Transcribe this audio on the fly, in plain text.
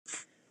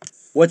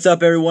What's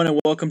up, everyone, and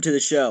welcome to the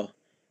show.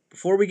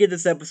 Before we get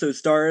this episode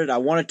started, I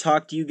want to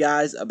talk to you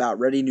guys about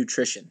Ready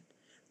Nutrition.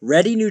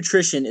 Ready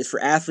Nutrition is for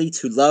athletes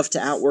who love to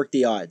outwork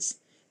the odds.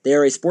 They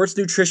are a sports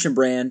nutrition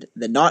brand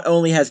that not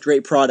only has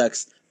great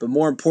products, but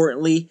more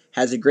importantly,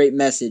 has a great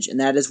message, and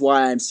that is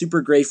why I am super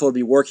grateful to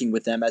be working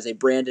with them as a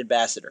brand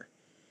ambassador.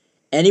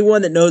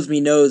 Anyone that knows me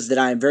knows that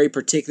I am very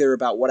particular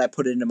about what I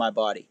put into my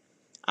body.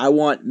 I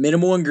want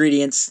minimal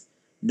ingredients,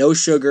 no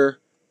sugar,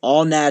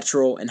 all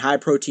natural, and high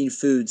protein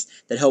foods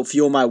that help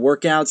fuel my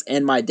workouts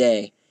and my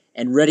day,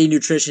 and Ready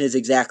Nutrition is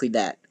exactly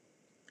that.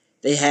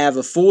 They have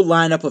a full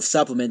lineup of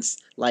supplements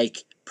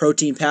like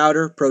protein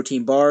powder,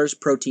 protein bars,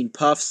 protein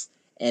puffs,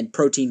 and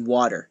protein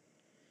water.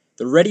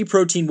 The Ready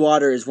Protein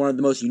Water is one of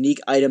the most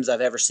unique items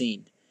I've ever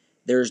seen.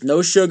 There is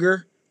no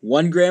sugar,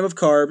 1 gram of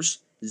carbs,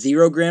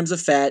 0 grams of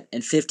fat,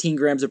 and 15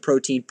 grams of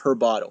protein per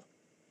bottle.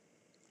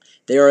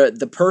 They are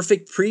the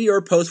perfect pre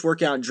or post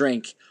workout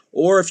drink,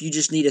 or if you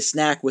just need a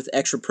snack with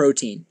extra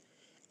protein.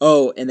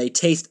 Oh, and they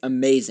taste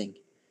amazing.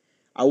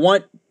 I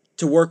want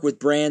to work with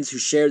brands who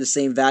share the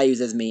same values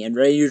as me, and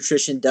Ready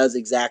Nutrition does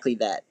exactly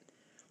that.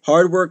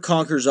 Hard work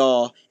conquers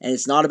all, and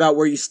it's not about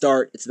where you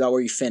start, it's about where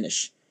you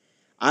finish.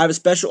 I have a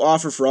special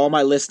offer for all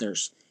my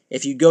listeners.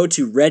 If you go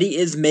to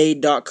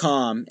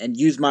readyismade.com and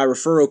use my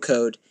referral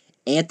code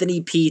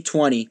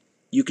AnthonyP20,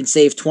 you can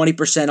save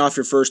 20% off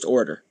your first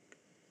order.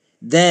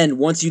 Then,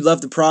 once you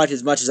love the product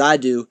as much as I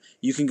do,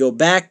 you can go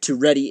back to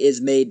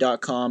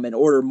readyismade.com and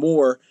order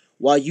more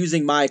while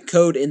using my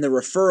code in the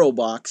referral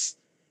box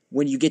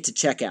when you get to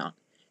checkout.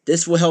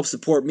 This will help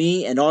support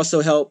me and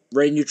also help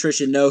Ready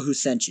Nutrition know who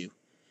sent you.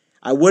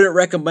 I wouldn't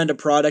recommend a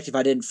product if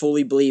I didn't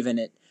fully believe in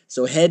it,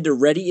 so head to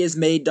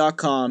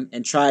readyismade.com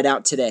and try it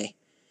out today.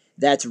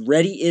 That's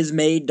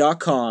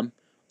readyismade.com,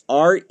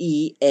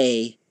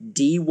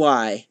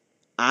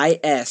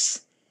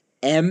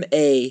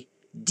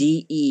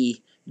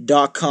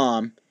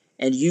 readyismade.com,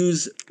 and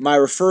use my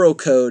referral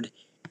code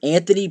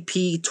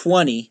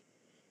AnthonyP20,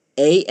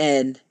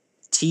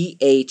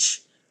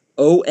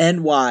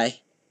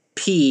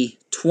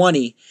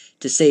 ANTHONYP20,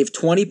 to save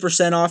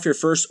 20% off your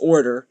first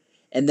order,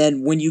 and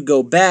then when you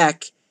go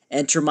back,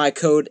 enter my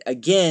code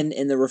again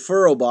in the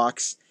referral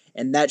box,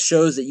 and that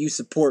shows that you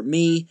support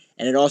me,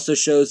 and it also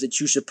shows that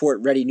you support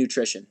Ready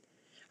Nutrition.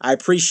 I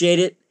appreciate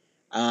it.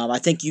 I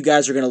think you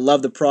guys are going to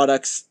love the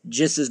products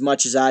just as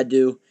much as I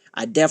do.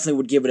 I definitely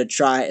would give it a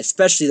try,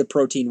 especially the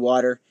protein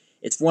water.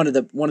 It's one of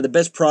the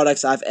best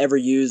products I've ever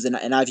used,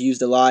 and I've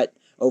used a lot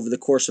over the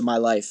course of my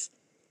life.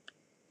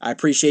 I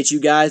appreciate you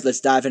guys. Let's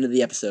dive into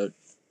the episode.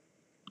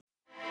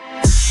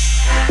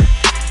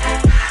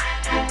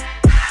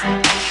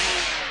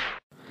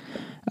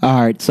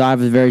 All right, so I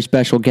have a very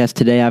special guest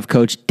today. I have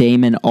Coach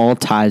Damon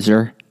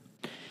Altizer.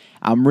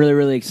 I'm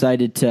really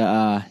excited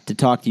to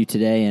talk to you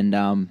today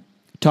and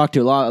talk to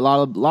a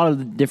lot of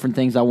the different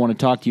things I want to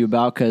talk to you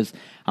about, because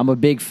I'm a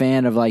big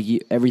fan of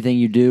everything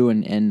you do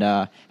and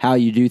how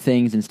you do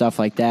things and stuff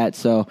like that.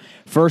 So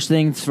first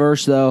things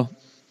first, though,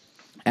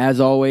 as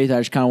always, I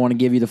just kind of want to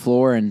give you the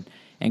floor and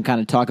kind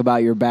of talk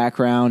about your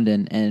background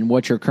and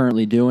what you're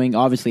currently doing.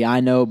 Obviously, I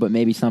know, but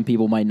maybe some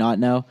people might not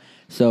know.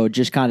 So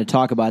just kind of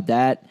talk about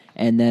that,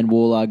 and then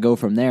we'll go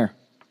from there.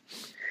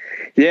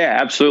 Yeah,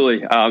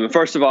 absolutely.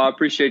 First of all, I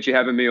appreciate you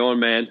having me on,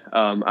 man.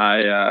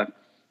 I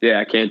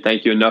can't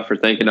thank you enough for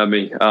thinking of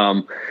me.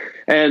 And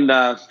kind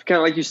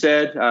of like you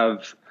said,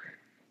 I've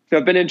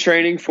been in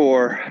training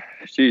for,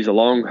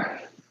 longer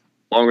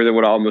than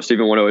what I almost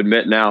even want to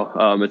admit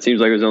now. It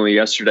seems like it was only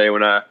yesterday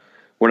when I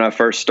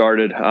first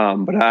started.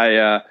 But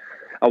I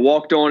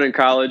walked on in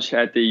college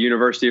at the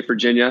University of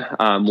Virginia.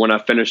 When I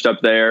finished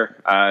up there,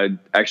 I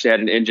actually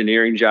had an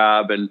engineering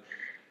job and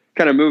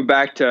kind of moved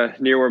back to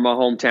near where my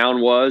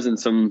hometown was. And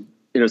some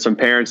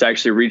parents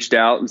actually reached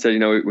out and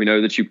said, we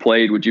know that you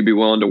played. Would you be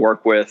willing to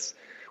work with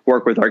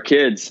our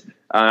kids?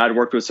 I'd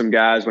worked with some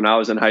guys when I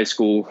was in high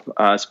school,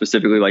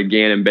 specifically like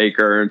Gannon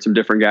Baker and some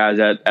different guys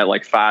at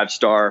like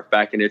 5-star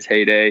back in its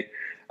heyday.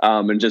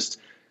 And just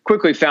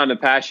quickly found a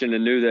passion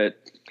and knew that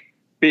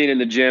being in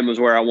the gym was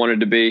where I wanted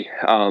to be.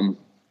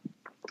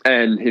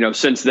 And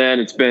since then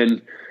it's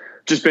been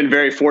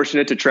very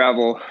fortunate to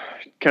travel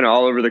kind of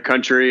all over the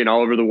country and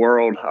all over the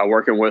world,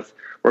 working with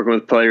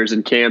players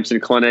in camps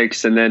and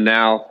clinics. And then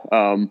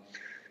now,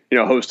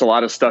 host a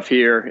lot of stuff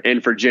here in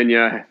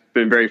Virginia.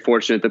 Been very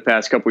fortunate the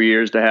past couple of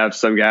years to have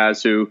some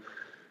guys who've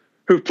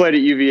played at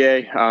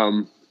UVA,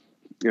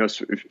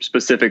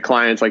 specific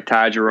clients like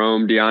Ty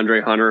Jerome,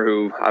 DeAndre Hunter,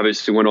 who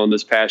obviously went on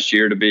this past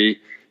year to be,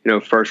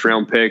 first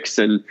round picks.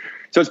 And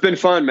so it's been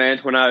fun, man.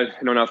 When I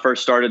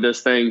first started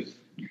this thing,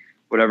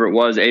 whatever it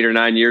was, 8 or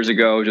 9 years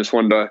ago, just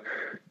wanted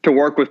to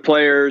work with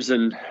players.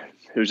 And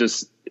it was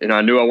just,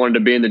 I knew I wanted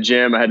to be in the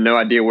gym. I had no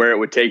idea where it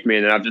would take me.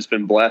 And then I've just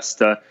been blessed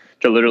to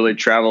literally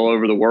travel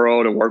over the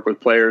world and work with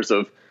players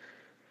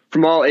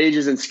from all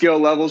ages and skill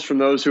levels, from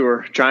those who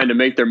are trying to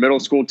make their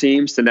middle school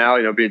teams to now,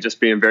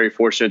 being very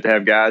fortunate to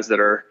have guys that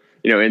are,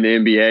 in the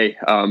NBA.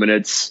 And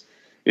it's,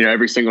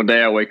 every single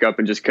day I wake up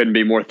and just couldn't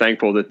be more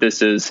thankful that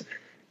this is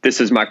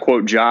my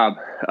quote job,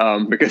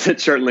 because it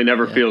certainly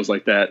never feels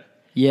like that.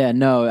 Yeah,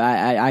 no,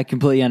 I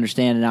completely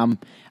understand, and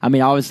I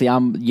mean, obviously,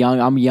 I'm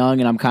young,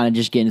 and I'm kind of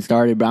just getting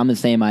started, but I'm the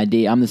same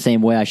idea. I'm the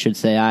same way, I should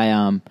say.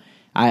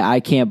 I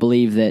can't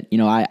believe that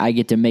I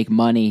get to make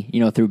money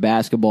through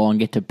basketball and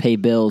get to pay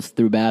bills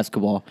through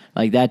basketball.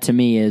 Like that to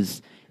me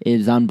is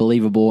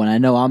unbelievable, and I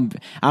know I'm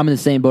in the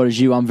same boat as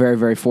you. I'm very,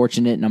 very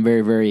fortunate, and I'm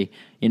very, very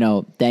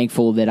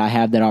thankful that I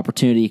have that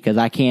opportunity because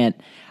I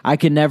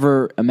could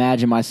never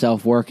imagine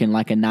myself working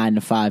like a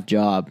 9-to-5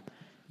 job.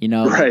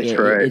 Right,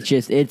 right. It's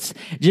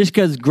just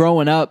because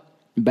growing up,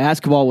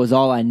 basketball was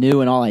all I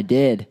knew and all I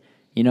did.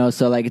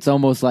 So like it's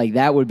almost like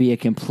that would be a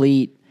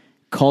complete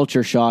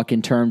culture shock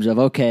in terms of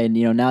okay,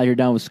 now you're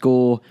done with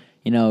school,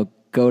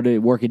 go to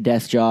work a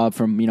desk job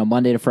from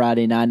Monday to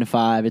Friday, 9 to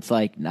 5. It's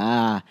like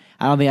nah,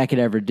 I don't think I could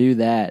ever do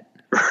that.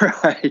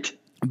 Right.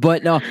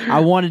 But no,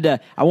 I wanted to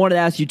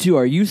ask you too.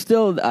 Are you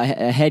still a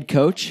head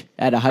coach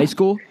at a high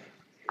school?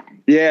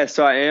 Yeah,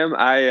 so I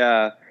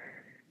am.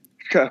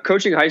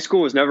 Coaching high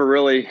school was never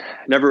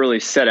really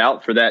set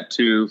out for that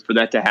to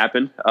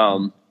happen.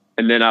 And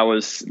then I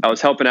was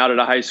helping out at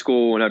a high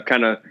school, and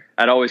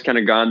I'd always kind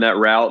of gone that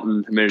route.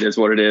 And I mean, it is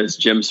what it is.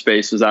 Gym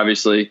space is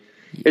obviously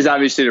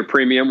the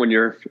premium when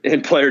you're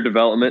in player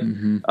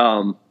development.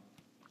 Mm-hmm.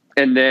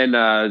 And then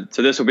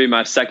so this will be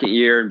my second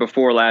year. And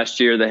before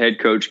last year, the head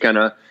coach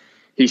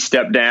he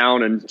stepped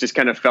down and just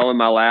kind of fell in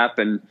my lap.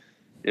 And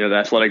the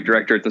athletic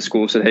director at the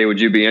school said, "Hey,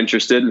 would you be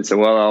interested?" And I said,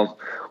 "Well,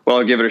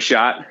 I'll give it a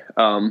shot."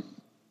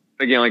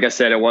 Again, like I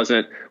said, it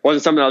wasn't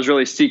something I was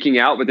really seeking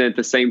out, but then at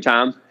the same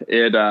time,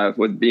 it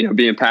with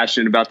being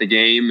passionate about the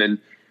game and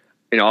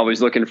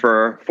always looking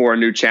for a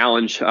new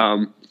challenge.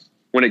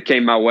 When it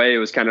came my way, it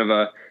was kind of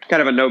a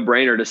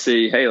no-brainer to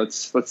see, hey,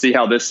 let's see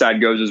how this side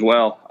goes as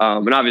well.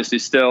 And obviously,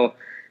 still,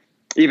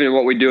 even in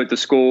what we do at the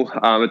school,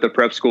 at the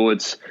prep school,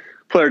 it's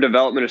player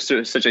development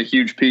is such a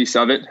huge piece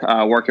of it.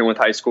 Working with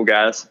high school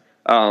guys,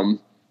 but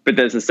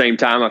then at the same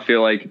time, I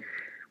feel like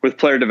with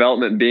player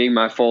development being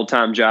my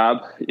full-time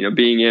job,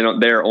 being in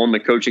there on the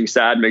coaching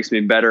side makes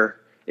me better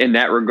in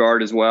that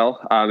regard as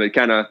well. It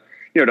kind of,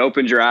 it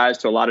opens your eyes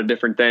to a lot of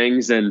different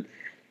things. And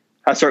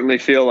I certainly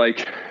feel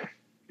like,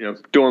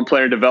 doing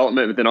player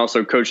development, but then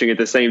also coaching at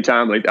the same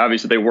time, like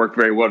obviously they work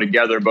very well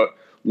together, but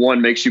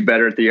one makes you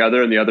better at the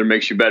other and the other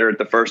makes you better at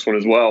the first one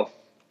as well.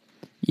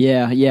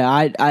 Yeah.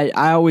 I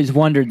always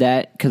wondered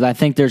that because I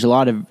think there's a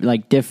lot of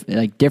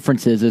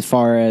differences as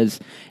far as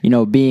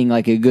being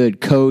like a good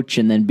coach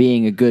and then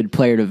being a good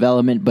player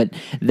development. But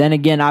then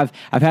again, I've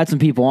had some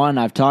people on,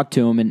 I've talked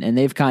to them, and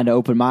they've kind of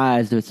opened my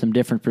eyes to some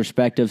different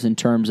perspectives in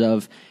terms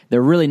of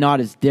they're really not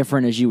as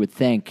different as you would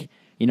think.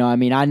 I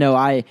mean, I know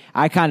I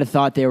kind of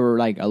thought they were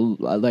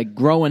like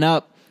growing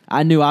up.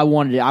 I knew I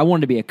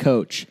wanted to be a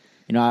coach.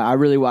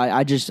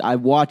 I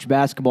watched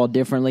basketball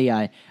differently.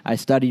 I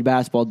studied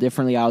basketball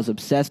differently. I was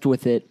obsessed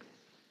with it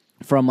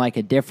from like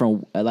a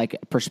different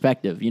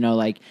perspective.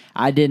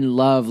 I didn't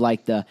love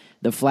like the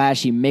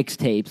flashy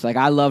mixtapes. Like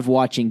I loved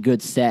watching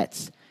good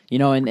sets.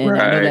 And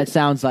right. I know that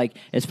sounds like,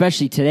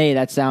 especially today,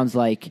 that sounds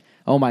like,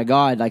 oh my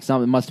God, like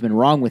something must have been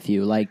wrong with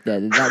you. Like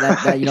that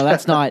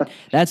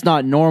that's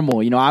not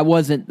normal. I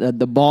wasn't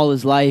the Ball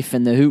is Life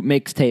and the Hoop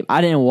mixtape.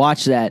 I didn't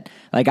watch that.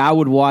 Like I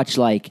would watch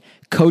like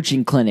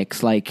coaching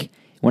clinics, like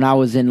when I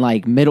was in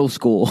like middle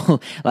school,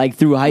 like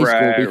through high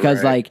school,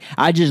 because like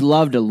I just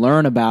loved to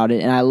learn about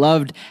it. And I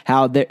loved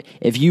how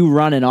if you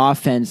run an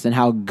offense and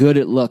how good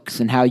it looks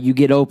and how you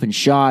get open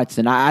shots.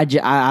 And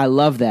I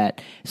love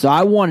that. So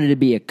I wanted to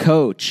be a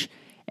coach.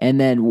 And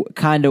then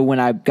kind of when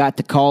I got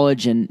to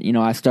college and,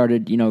 I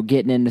started,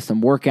 getting into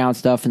some workout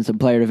stuff and some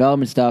player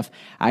development stuff,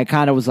 I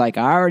kind of was like,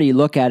 I already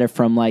look at it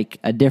from like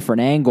a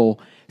different angle.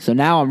 So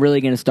now I'm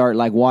really going to start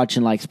like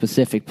watching like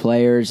specific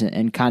players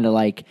and kind of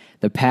like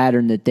the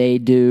pattern that they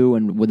do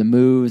and with the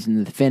moves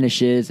and the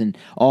finishes and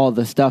all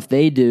the stuff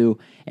they do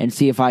and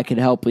see if I could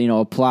help,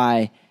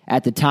 apply.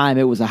 At the time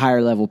it was a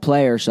higher level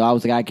player. So I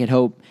was like, I could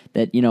hope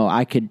that,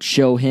 I could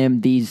show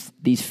him these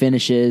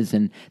finishes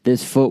and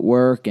this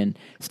footwork and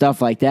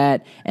stuff like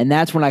that. And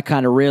that's when I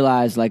kind of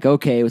realized like,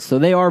 okay, so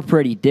they are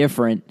pretty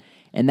different.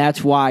 And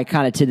that's why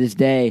kind of to this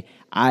day,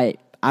 I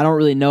don't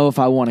really know if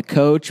I want to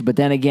coach, but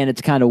then again,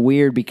 it's kind of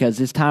weird because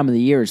this time of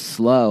the year is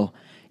slow,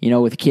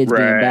 with kids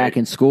being back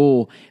in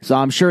school. So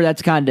I'm sure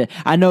that's kind of,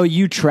 I know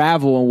you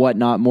travel and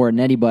whatnot more than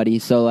anybody.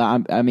 So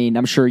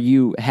I'm sure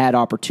you had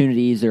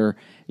opportunities or,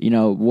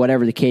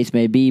 whatever the case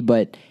may be,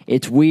 but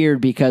it's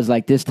weird because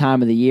like this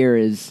time of the year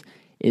is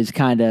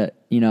kind of,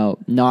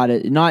 it's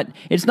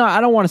not, I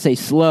don't want to say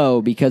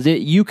slow because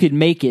you could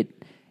make it,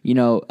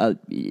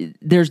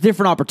 there's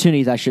different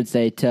opportunities, I should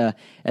say, to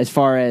as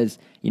far as,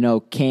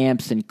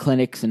 camps and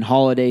clinics and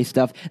holiday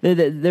stuff.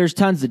 There's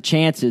tons of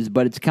chances,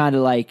 but it's kind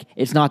of like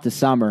it's not the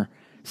summer.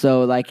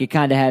 So like it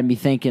kind of had me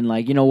thinking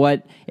like, you know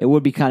what, it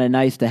would be kind of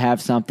nice to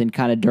have something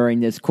kind of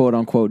during this quote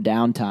unquote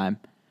downtime.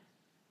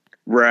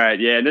 Right.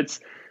 Yeah. And it's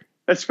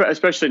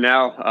especially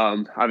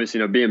now,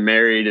 obviously, being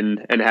married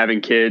and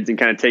having kids and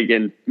kind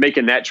of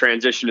making that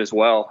transition as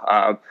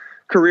well,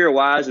 career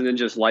wise and then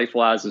just life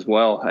wise as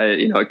well.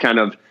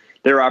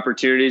 There are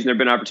opportunities and there've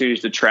been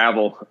opportunities to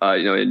travel,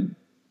 in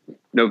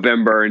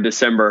November and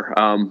December.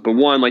 But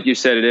one, like you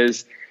said, it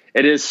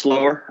is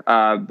slower.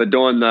 But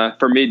doing the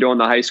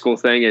high school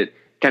thing, it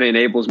kind of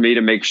enables me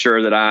to make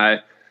sure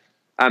that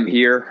I'm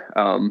here.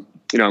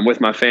 I'm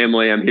with my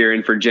family. I'm here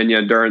in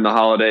Virginia during the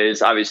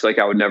holidays. Obviously, like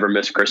I would never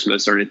miss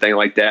Christmas or anything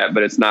like that,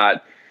 but it's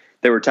not,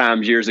 there were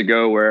times years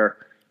ago where,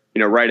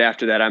 right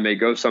after that I may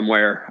go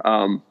somewhere.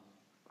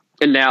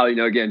 And now,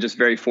 again, just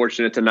very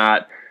fortunate to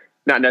not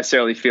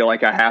necessarily feel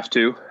like I have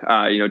to.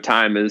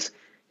 Time is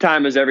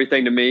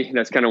everything to me.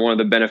 That's kind of one of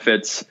the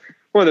benefits,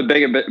 one of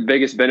the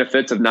biggest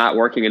benefits of not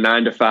working a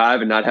 9 to 5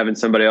 and not having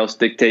somebody else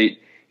dictate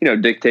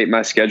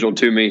my schedule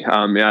to me.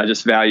 I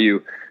just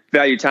value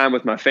time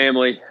with my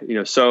family,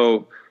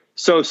 so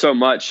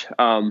much.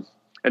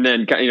 And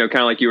then, kind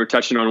of like you were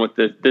touching on with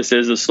this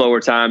is a slower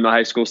time. The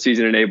high school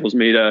season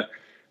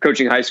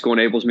coaching high school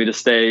enables me to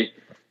stay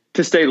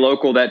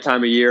local that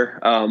time of year.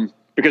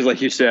 Because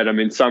like you said, I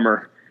mean,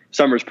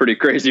 summer's pretty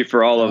crazy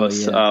for all of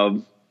us. Yeah.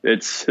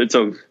 It's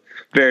a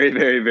very,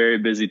 very, very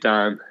busy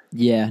time.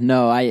 Yeah,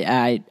 no,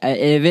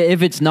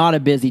 if it's not a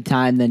busy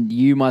time, then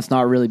you must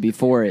not really be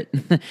for it.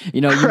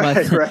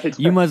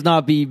 You must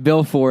not be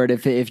built for it.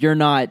 If you're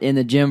not in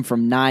the gym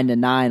from 9 to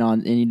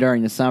 9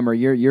 during the summer,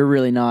 you're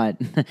really not.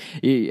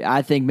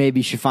 I think maybe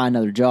you should find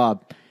another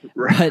job.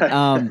 Right.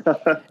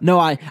 But no,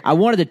 I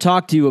wanted to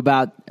talk to you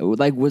about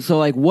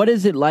what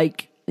is it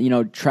like,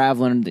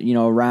 traveling,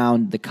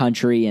 around the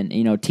country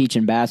and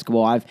teaching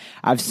basketball.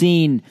 I've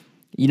seen.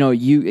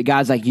 You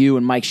guys like you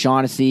and Mike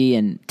Shaughnessy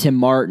and Tim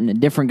Martin and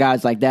different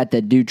guys like that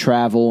do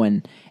travel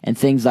and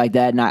things like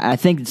that. And I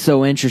think it's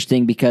so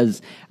interesting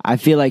because I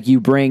feel like you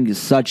bring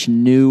such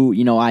new,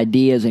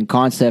 ideas and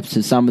concepts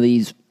to some of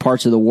these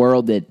parts of the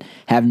world that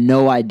have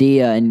no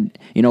idea. And,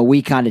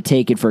 we kind of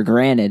take it for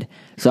granted.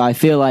 So I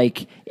feel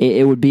like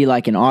it would be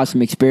like an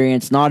awesome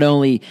experience, not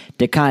only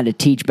to kind of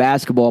teach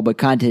basketball, but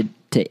kind of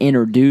to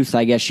introduce,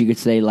 I guess you could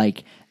say,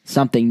 like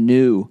something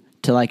new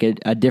to like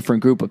a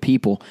different group of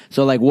people.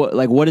 So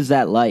what is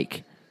that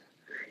like?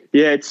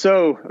 Yeah,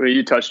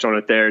 you touched on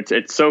it there.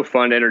 It's so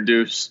fun to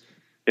introduce,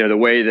 the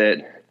way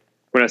that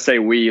when I say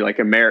we, like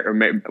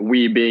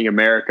we being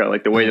America,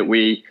 like the way that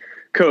we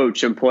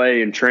coach and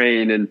play and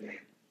train. And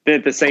then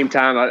at the same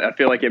time, I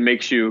feel like it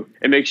makes you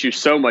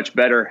so much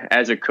better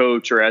as a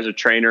coach or as a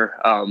trainer.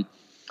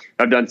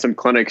 I've done some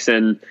clinics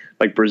in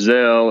like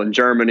Brazil and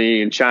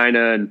Germany and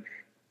China, and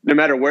no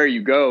matter where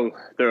you go,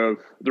 the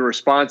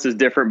response is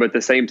different, but at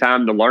the same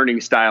time, the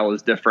learning style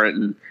is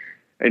different.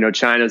 And,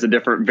 China is a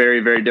very,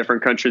 very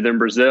different country than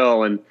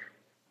Brazil. And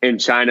in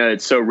China,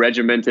 it's so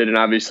regimented. And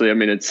obviously, I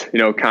mean, it's,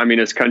 a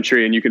communist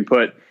country, and you can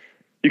put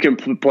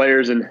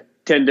players in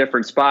 10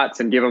 different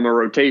spots and give them a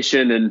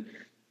rotation, and,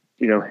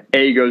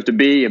 A goes to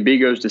B and B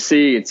goes to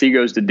C and C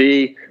goes to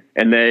D.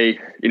 And they,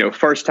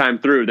 first time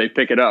through, they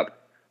pick it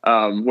up.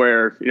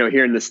 Where,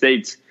 here in the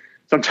States,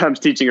 sometimes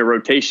teaching a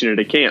rotation at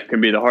a camp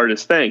can be the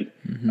hardest thing.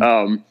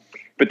 Mm-hmm.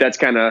 But that's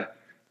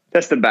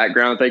the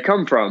background that they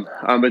come from.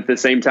 But at the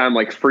same time,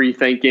 like free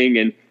thinking,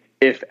 and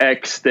if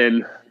X,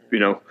 then,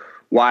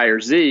 Y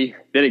or Z,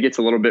 then it gets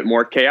a little bit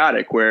more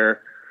chaotic,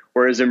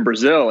 whereas in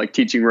Brazil, like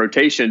teaching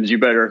rotations,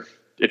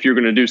 if you're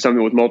going to do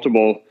something with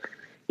multiple,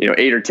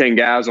 8 or 10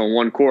 guys on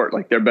one court,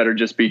 like there better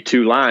just be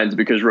 2 lines,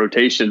 because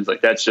rotations,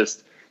 like that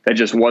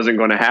just wasn't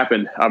going to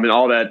happen. I mean,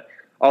 all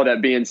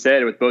that being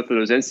said, with both of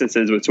those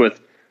instances, it's with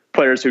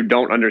players who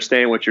don't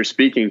understand what you're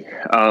speaking,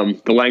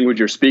 the language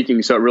you're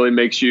speaking. So it really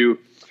makes you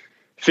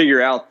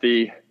figure out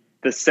the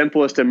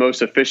simplest and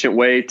most efficient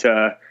way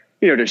to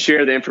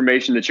share the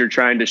information that you're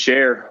trying to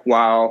share,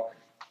 all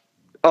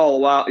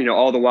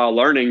the while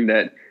learning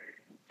that,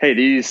 hey,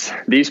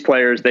 these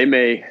players,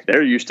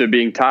 they're used to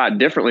being taught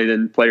differently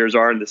than players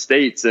are in the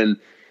States. And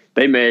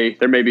there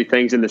may be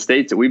things in the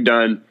States that we've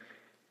done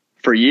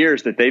for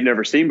years that they've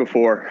never seen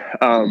before.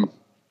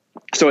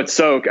 So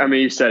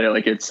you said it,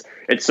 like it's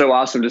so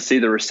awesome to see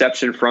the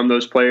reception from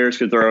those players,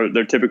 because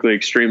they're typically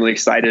extremely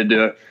excited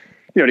to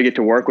get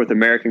to work with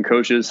American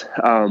coaches.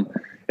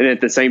 And at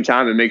the same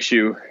time, it makes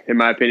you, in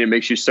my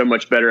opinion, so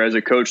much better as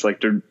a coach.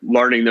 Like they're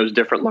learning those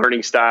different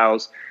learning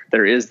styles.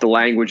 There is the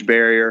language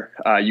barrier.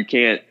 You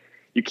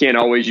can't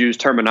always use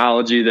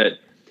terminology that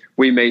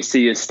we may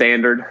see as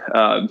standard.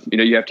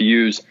 You have to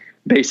use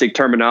basic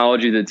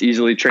terminology that's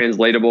easily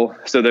translatable.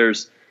 So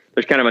there's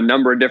kind of a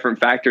number of different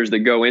factors that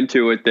go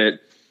into it that,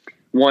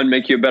 one,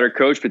 make you a better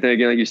coach. But then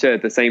again, like you said,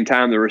 at the same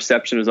time, the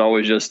reception is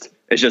always it's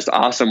just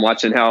awesome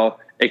watching how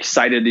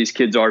excited these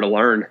kids are to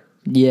learn.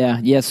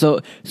 Yeah.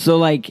 So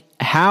like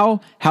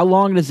how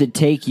long does it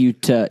take you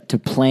to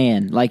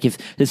plan? Like if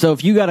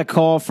you got a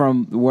call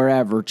from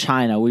wherever,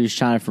 China, we use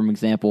China for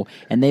example,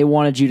 and they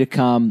wanted you to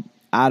come,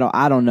 I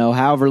don't know,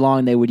 however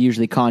long they would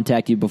usually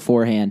contact you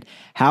beforehand.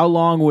 How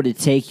long would it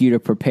take you to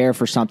prepare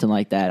for something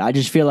like that? I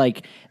just feel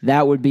like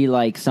that would be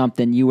like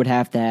something you would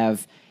have to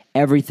have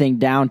everything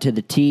down to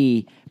the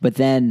T, but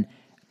then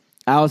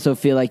I also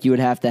feel like you would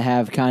have to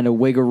have kind of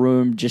wiggle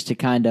room just to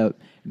kind of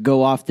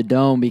go off the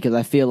dome, because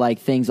I feel like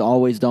things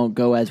always don't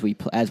go as we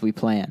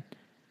plan.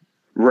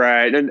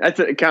 Right. And that's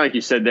kind of like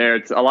you said there.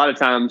 It's a lot of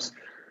times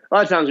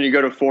when you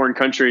go to foreign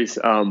countries,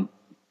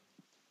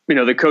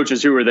 the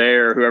coaches who are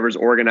there, whoever's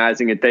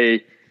organizing it,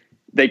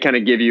 they kind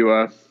of give you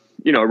a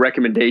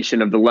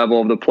recommendation of the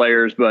level of the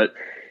players, but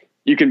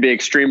you can be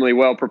extremely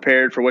well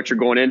prepared for what you're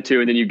going into.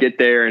 And then you get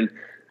there and,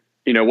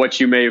 what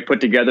you may have put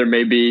together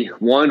may be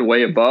one,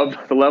 way above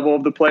the level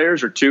of the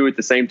players, or two, at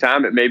the same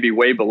time, it may be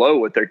way below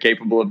what they're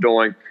capable of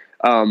doing.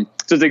 So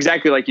it's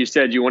exactly like you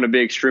said, you want to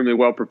be extremely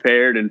well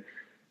prepared and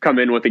come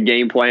in with a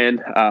game plan,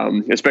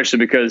 especially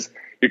because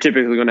you're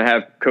typically going to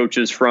have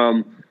coaches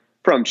from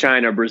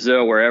China,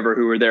 Brazil, wherever,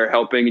 who are there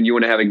helping, and you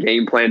want to have a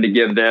game plan to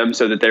give them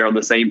so that they're on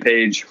the same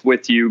page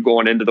with you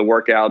going into the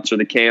workouts or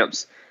the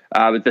camps.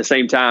 But at the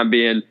same time,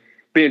 being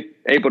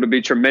able to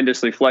be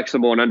tremendously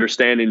flexible and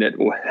understanding that,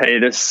 hey,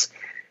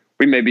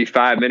 we may be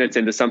 5 minutes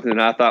into something that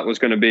I thought was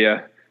going to be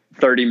a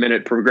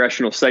 30-minute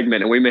progressional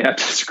segment, and we may have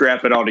to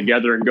scrap it all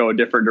together and go a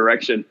different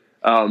direction,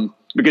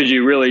 because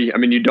you really,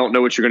 you don't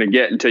know what you're going to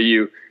get until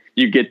you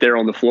get there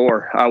on the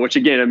floor, which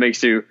again, it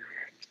makes you,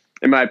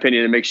 in my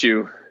opinion, it makes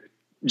you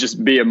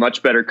just be a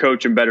much better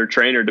coach and better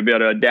trainer to be able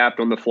to adapt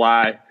on the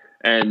fly.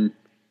 And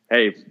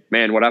hey,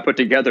 man, what I put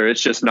together,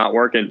 it's just not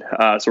working.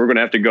 So we're going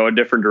to have to go a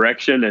different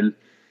direction. And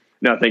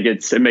I think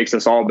it makes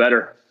us all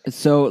better.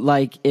 So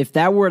like, if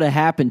that were to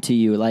happen to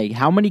you, like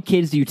how many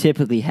kids do you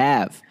typically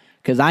have?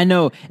 Because I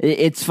know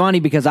it's funny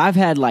because I've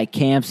had like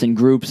camps and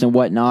groups and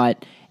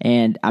whatnot.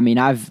 And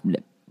I've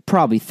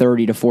probably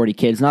 30 to 40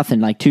 kids,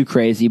 nothing like too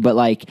crazy, but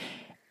like,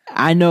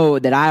 I know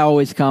that I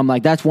always come,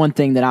 like, that's one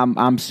thing that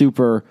I'm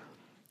super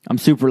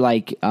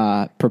like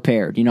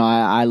prepared.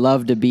 I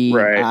love to be,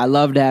 right. I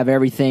love to have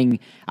everything.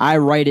 I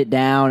write it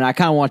down. I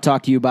kind of want to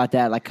talk to you about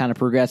that, like kind of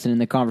progressing in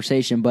the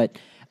conversation, but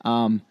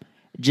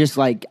just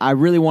like, I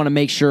really want to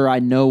make sure I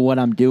know what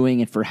I'm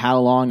doing and for how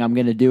long I'm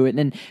going to do it.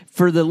 And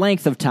for the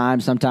length of time,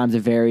 sometimes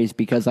it varies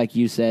because like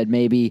you said,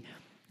 maybe,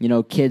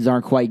 kids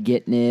aren't quite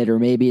getting it, or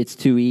maybe it's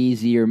too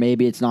easy, or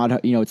maybe it's not,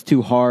 it's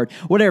too hard,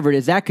 whatever it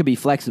is, that could be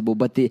flexible.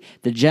 But the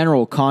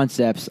general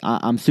concepts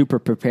I'm super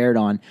prepared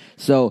on.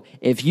 So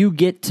if you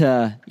get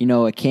to,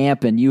 a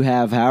camp and you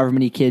have however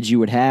many kids you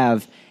would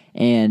have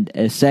and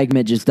a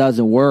segment just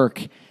doesn't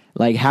work,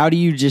 like how do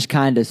you just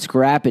kind of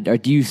scrap it? Or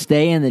do you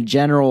stay in the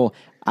general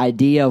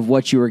idea of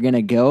what you were going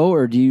to go,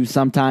 or do you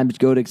sometimes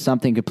go to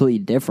something completely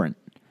different?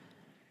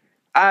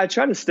 I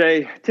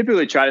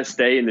typically try to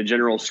stay in the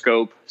general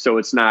scope. So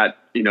it's not,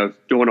 doing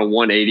a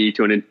 180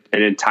 to an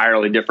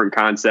entirely different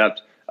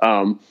concept.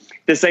 At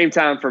the same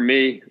time, for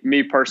me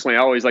personally, I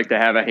always like to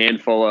have a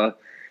handful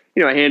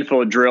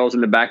of drills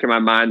in the back of my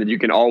mind that you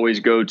can always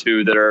go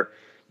to that are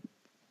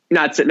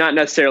not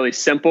necessarily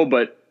simple,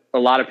 but a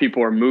lot of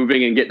people are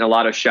moving and getting a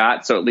lot of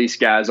shots. So at least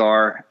guys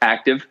are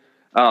active.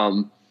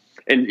 And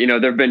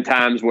there've been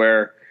times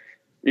where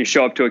you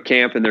show up to a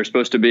camp and there's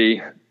supposed to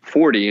be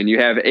 40 and you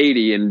have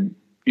 80, and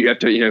you have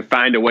to,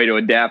 find a way to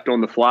adapt on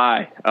the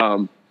fly.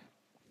 And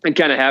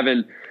kind of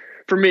having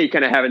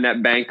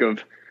that bank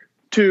of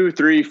 2,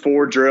 3,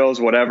 4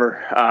 drills,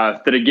 whatever,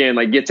 that again,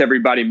 like gets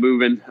everybody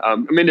moving.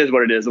 It is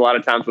what it is. A lot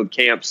of times with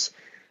camps,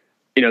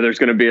 there's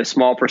going to be a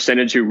small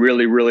percentage who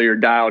really, really are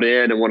dialed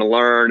in and want to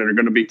learn and are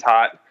going to be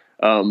taught.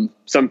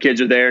 Some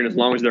kids are there, and as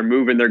long as they're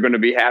moving, they're going to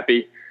be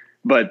happy.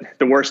 But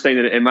the worst thing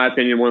in my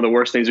opinion, one of the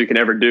worst things we can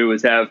ever do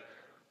is have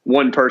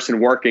one person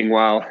working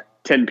while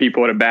 10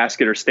 people at a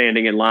basket are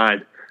standing in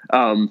line.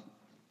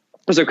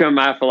 So kind of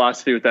my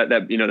philosophy with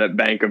that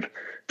bank of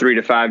 3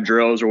 to 5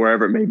 drills or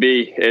wherever it may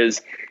be is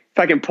if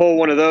I can pull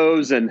one of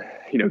those and,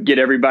 get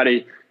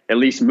everybody at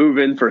least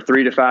moving for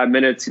 3 to 5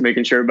 minutes,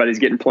 making sure everybody's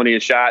getting plenty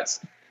of shots,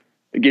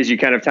 it gives you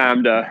kind of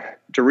time to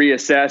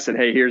reassess and,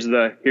 hey, here's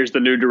the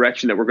new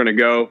direction that we're going to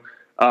go.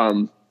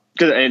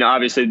 And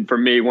obviously for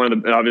me, one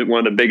of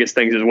the biggest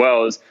things as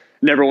well is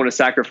never want to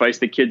sacrifice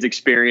the kids'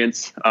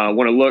 experience,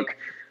 want to look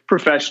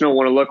professional,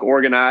 want to look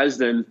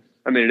organized. And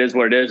it is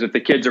what it is. If the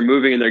kids are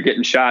moving and they're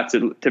getting shots,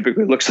 it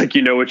typically looks like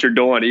you know what you're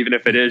doing, even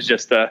if it is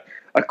just a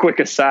quick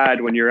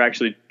aside when you're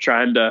actually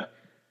trying to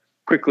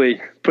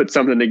quickly put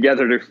something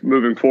together to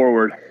moving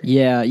forward.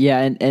 Yeah.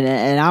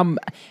 And I'm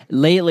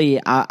lately,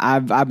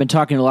 I've been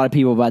talking to a lot of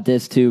people about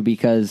this too,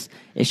 because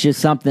it's just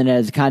something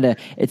as kind of,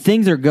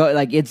 things are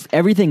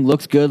everything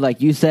looks good,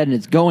 like you said, and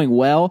it's going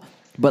well.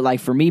 But like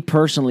for me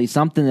personally,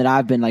 something that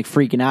I've been like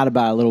freaking out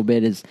about a little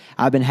bit is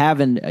I've been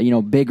having,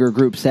 bigger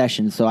group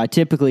sessions. So I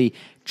typically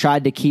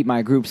tried to keep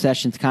my group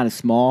sessions kind of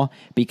small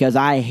because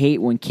I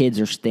hate when kids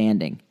are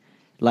standing.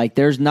 Like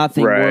there's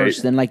nothing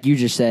worse than, like you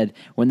just said,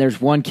 when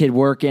there's one kid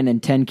working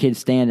and 10 kids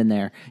standing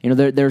there.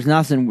 There's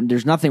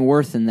nothing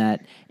worse than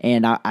that.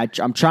 And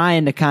I'm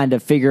trying to kind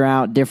of figure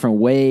out different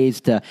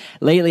ways to.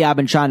 Lately, I've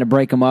been trying to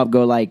break them up.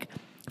 Go like,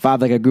 if I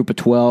have like a group of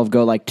 12,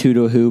 go like 2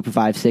 to a hoop,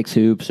 5, 6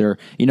 hoops, or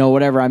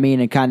whatever.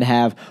 And kind of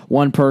have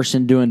one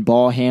person doing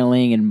ball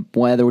handling, and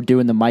whether we're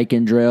doing the mic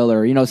and drill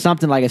or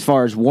something like as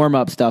far as warm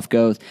up stuff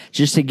goes,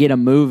 just to get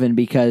them moving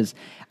because.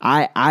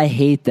 I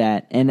hate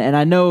that. And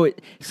I know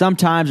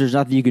sometimes there's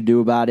nothing you could do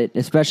about it,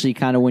 especially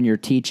kind of when you're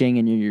teaching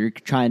and you're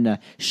trying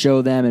to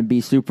show them and be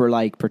super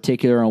like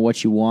particular on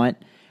what you want.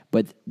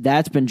 But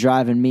that's been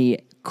driving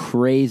me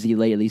crazy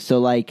lately. So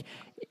like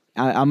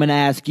I'm going to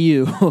ask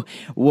you,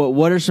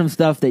 what are some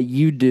stuff that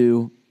you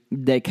do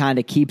that kind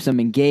of keeps them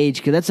engaged?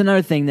 Because that's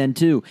another thing then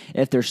too.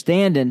 If they're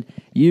standing,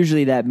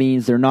 usually that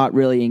means they're not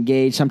really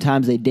engaged.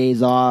 Sometimes they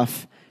daze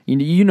off.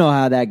 You know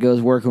how that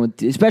goes working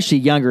with, especially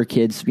younger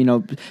kids,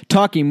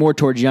 talking more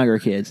towards younger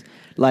kids.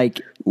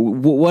 Like,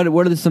 what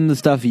are some of the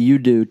stuff you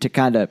do to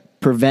kind of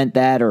prevent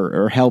that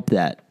or help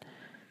that?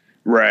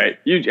 Right.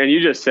 You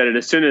just said it.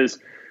 As soon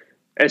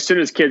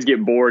as kids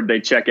get bored,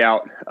 they check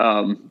out.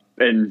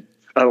 And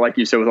like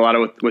you said,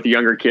 with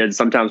younger kids,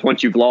 sometimes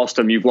once you've lost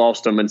them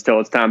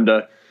until it's time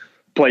to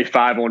play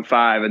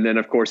 5-on-5. And then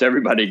of course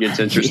everybody gets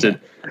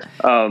interested.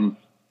 Yeah.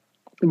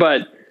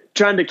 But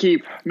trying to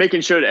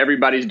making sure that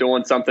everybody's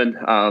doing something.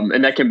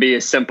 And that can be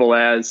as simple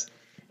as,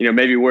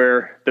 maybe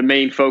where the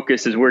main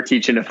focus is we're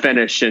teaching a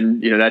finish,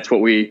 and, that's what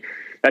we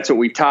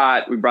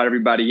taught. We brought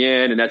everybody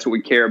in, and that's what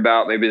we care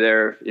about. Maybe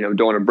they're,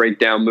 doing a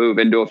breakdown move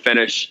into a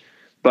finish,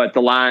 but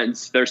the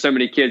lines, there's so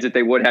many kids that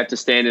they would have to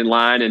stand in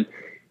line, and,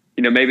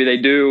 maybe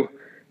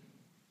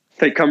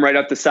they come right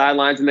up the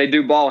sidelines and they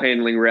do ball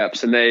handling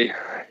reps, and they,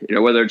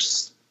 whether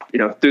it's,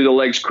 through the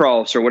legs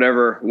cross or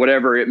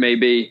whatever it may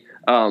be.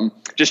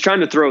 Just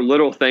trying to throw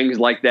little things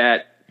like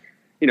that,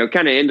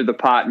 kind of into the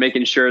pot,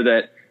 making sure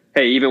that,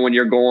 hey, even when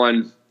you're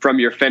going from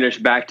your finish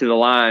back to the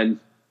line,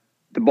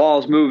 the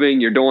ball's moving,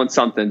 you're doing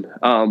something.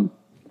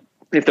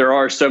 If there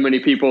are so many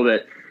people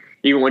that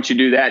even once you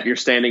do that, you're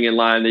standing in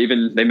line,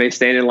 they may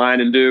stand in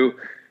line and do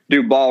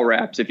ball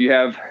wraps. If you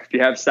have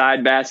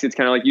side baskets,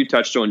 kind of like you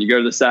touched on, you go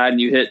to the side and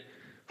you hit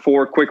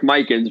 4 quick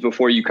Mike-ins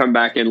before you come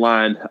back in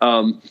line.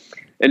 And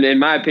in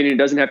my opinion, it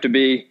doesn't have to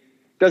be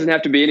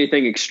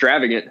anything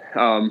extravagant.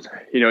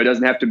 It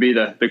doesn't have to be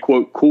the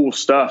quote cool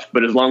stuff,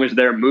 but as long as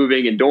they're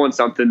moving and doing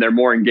something, they're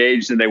more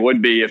engaged than they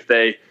would be if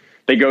they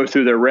go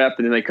through their rep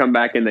and then they come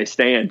back and they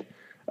stand.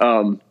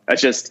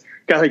 That's just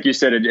kind of like you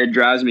said, it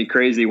drives me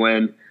crazy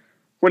when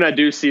I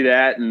do see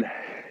that. And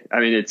I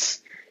mean,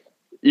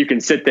 you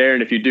can sit there,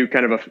 and if you do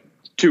kind of a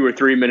 2 or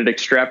 3 minute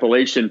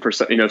extrapolation for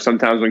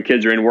sometimes when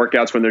kids are in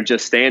workouts when they're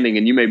just standing,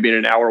 and you may be in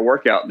an hour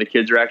workout and the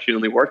kids are actually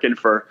only working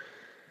for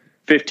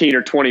 15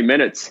 or 20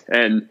 minutes.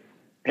 And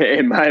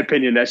in my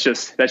opinion, that's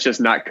just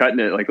not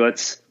cutting it. Like,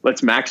 let's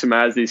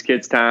maximize these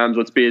kids' times.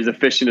 Let's be as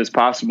efficient as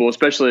possible,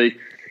 especially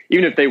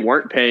even if they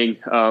weren't paying.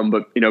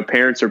 But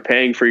parents are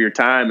paying for your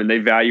time, and they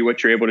value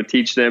what you're able to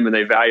teach them, and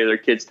they value their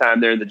kids' time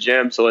there in the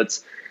gym. So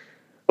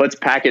let's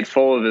pack it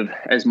full of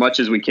as much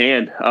as we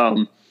can,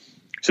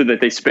 so that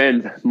they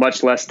spend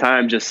much less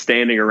time just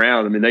standing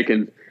around. I mean, they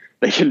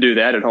can do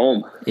that at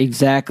home.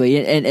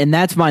 Exactly. And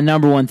that's my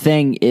number one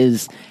thing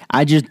is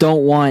I just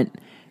don't want,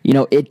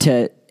 it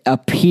to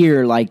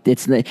appear like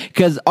it's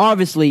because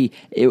obviously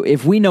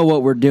if we know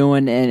what we're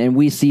doing and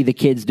we see the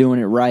kids doing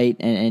it right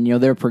and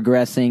they're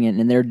progressing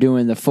and they're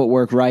doing the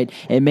footwork right,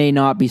 it may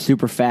not be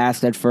super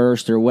fast at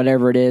first or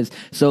whatever it is.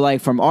 So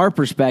like from our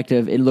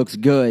perspective, it looks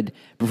good,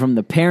 but from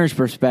the parents'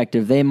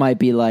 perspective, they might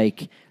be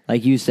like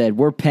you said,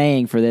 we're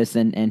paying for this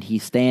and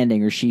he's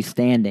standing or she's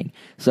standing.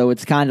 So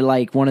it's kind of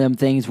like one of them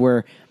things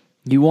where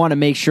you want to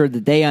make sure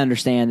that they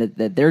understand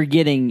that they're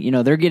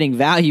getting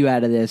value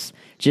out of this.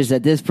 Just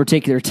at this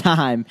particular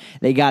time,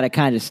 they got to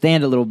kind of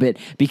stand a little bit,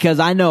 because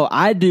I know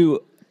I do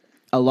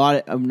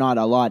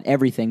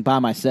everything by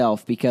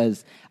myself,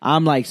 because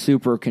I'm like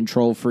super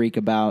control freak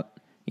about,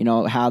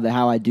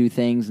 how I do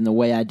things and the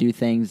way I do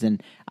things.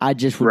 And I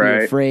just would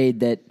be afraid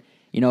that,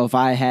 if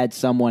I had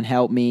someone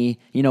help me,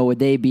 would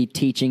they be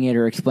teaching it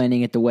or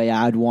explaining it the way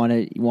I'd want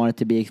it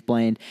to be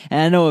explained?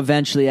 And I know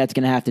eventually that's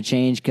going to have to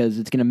change, because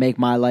it's going to make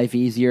my life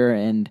easier,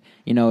 and,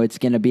 it's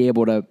going to be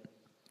able to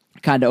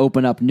kind of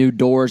open up new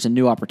doors and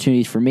new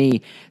opportunities for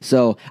me.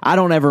 So I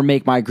don't ever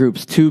make my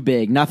groups too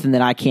big, nothing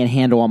that I can't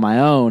handle on my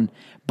own,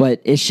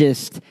 but it's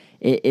just,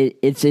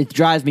 it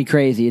drives me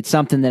crazy. It's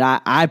something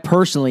that I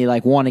personally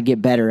want to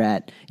get better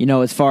at,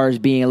 as far as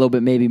being a little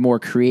bit maybe more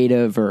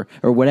creative or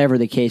whatever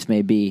the case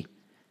may be.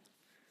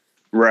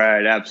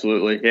 Right.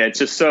 Absolutely. Yeah.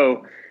 It's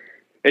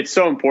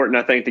so important,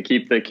 I think, to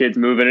keep the kids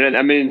moving. And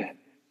I mean,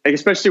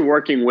 especially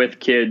working with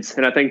kids.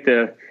 And I think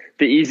the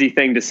easy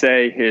thing to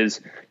say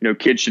is,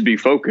 kids should be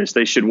focused.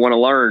 They should want to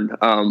learn.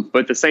 But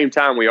at the same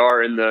time, we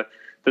are in the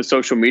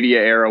social media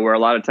era where a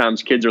lot of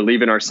times kids are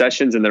leaving our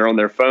sessions and they're on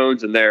their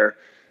phones and they're,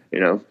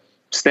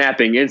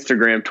 snapping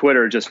Instagram,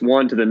 Twitter, just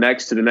one to the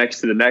next, to the next,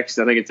 to the next.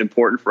 I think it's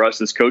important for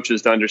us as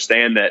coaches to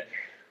understand that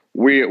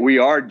we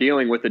are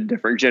dealing with a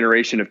different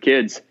generation of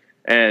kids.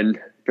 And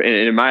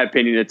in my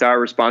opinion, it's our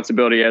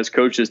responsibility as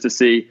coaches to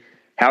see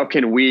how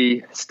can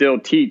we still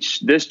teach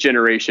this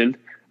generation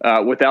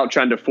without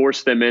trying to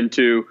force them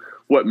into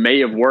what may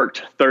have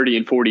worked 30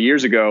 and 40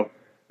 years ago.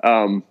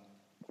 And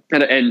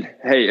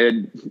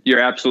hey,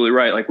 you're absolutely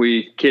right. Like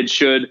kids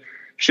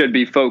should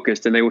be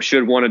focused and they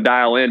should want to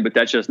dial in, but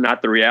that's just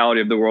not the reality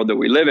of the world that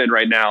we live in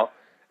right now.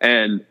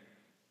 And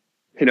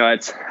I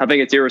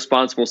think it's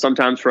irresponsible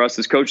sometimes for us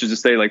as coaches to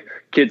say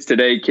kids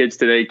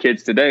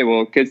today.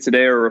 Well, kids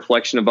today are a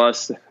reflection of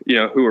us,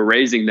 who are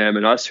raising them,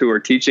 and us who are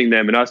teaching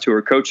them, and us who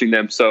are coaching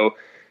them. So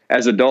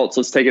as adults,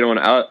 let's take it on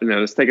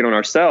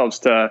ourselves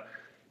to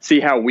see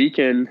how we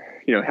can,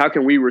 how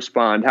can we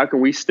respond? How can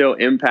we still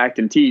impact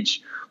and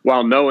teach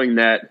while knowing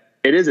that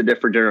it is a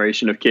different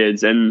generation of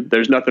kids and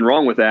there's nothing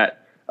wrong with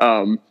that.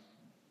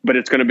 But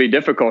it's going to be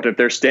difficult if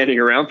they're standing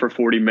around for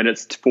 40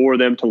 minutes for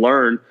them to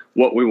learn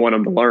what we want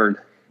them to learn.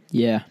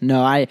 Yeah,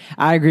 no, I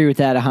agree with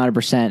that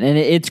 100%. And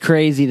it's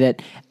crazy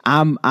that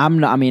I'm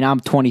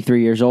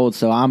 23 years old,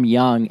 so I'm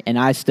young, and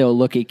I still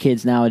look at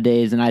kids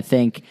nowadays, and I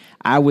think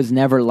I was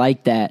never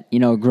like that,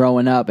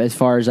 growing up, as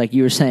far as like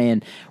you were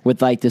saying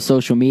with like the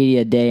social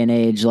media day and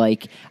age.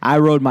 Like, I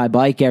rode my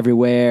bike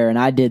everywhere, and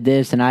I did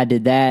this and I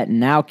did that,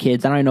 and now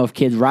kids, I don't even know if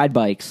kids ride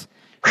bikes.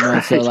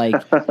 So like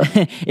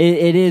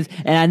it is,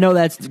 and I know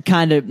that's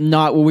kind of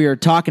not what we were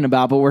talking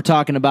about, but we're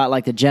talking about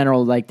like the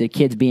general, like the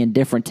kids being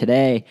different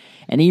today.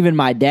 And even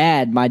my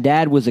dad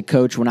was a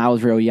coach when I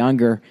was real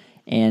younger,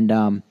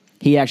 and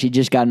he actually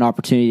just got an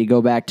opportunity to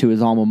go back to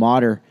his alma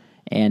mater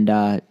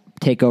and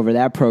take over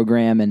that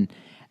program. And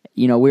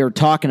we were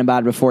talking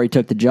about it before he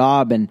took the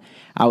job, and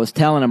I was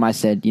telling him, I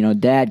said,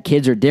 Dad,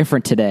 kids are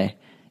different today.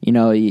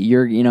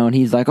 And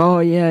he's like, oh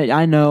yeah,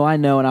 I know,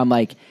 and I'm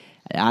like,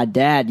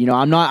 Dad,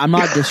 I'm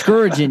not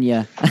discouraging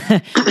you.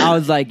 I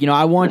was like,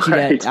 I want you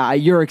to,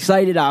 you're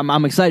excited.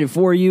 I'm excited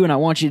for you, and I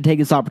want you to take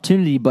this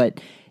opportunity,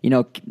 but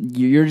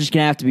you're just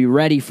gonna have to be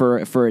ready for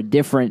a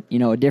different,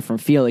 a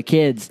different feel of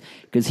kids,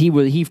 because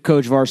he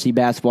coached varsity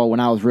basketball when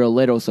I was real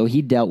little, so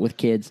he dealt with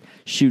kids.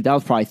 Shoot, that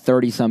was probably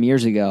 30 some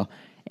years ago,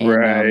 and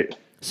right.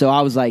 So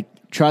I was like,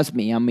 trust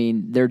me, I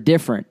mean, they're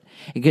different.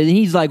 Because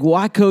he's like, well,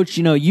 I coached,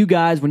 you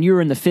guys when you were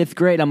in the 5th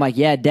grade. I'm like,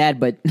 yeah, Dad,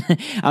 but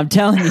I'm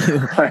telling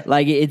you,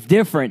 like, it's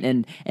different.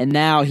 And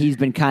now he's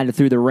been kind of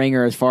through the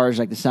ringer as far as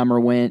like the summer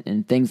went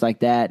and things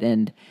like that.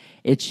 And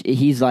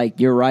he's like,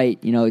 you're right.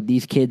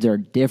 These kids are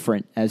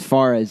different as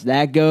far as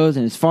that goes,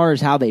 and as far as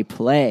how they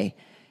play.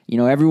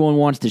 Everyone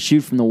wants to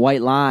shoot from the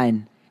white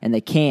line, and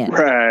they can't.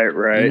 Right.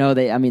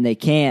 They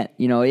can't.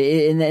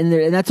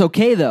 And that's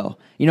okay though.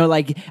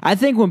 Like, I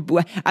think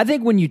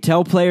when you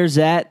tell players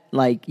that,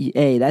 like,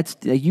 hey, that's,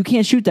 you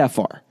can't shoot that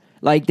far.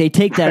 Like, they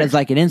take that as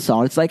like an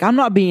insult. It's like, I'm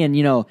not being,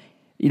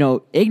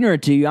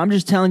 ignorant to you. I'm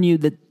just telling you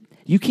that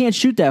you can't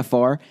shoot that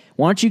far.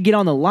 Why don't you get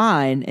on the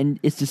line, and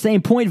it's the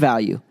same point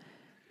value.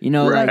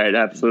 Right, like,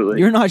 absolutely.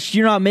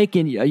 You're not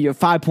making your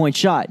 5-point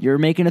shot. You're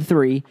making a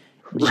 3,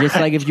 just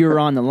like if you were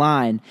on the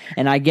line.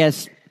 And I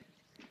guess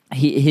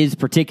his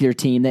particular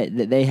team,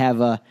 that they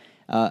have a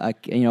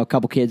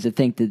couple kids that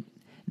think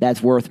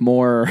that's worth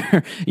more,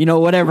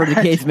 whatever the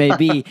case may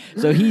be.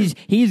 So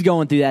he's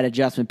going through that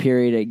adjustment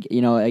period,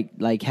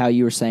 like how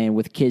you were saying,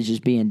 with kids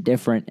just being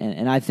different.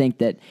 And I think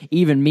that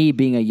even me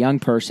being a young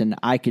person,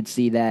 I could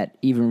see that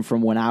even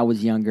from when I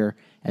was younger,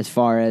 as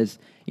far as,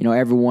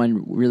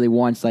 everyone really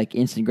wants like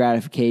instant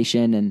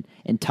gratification and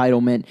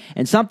entitlement.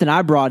 And something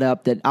I brought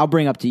up that I'll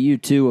bring up to you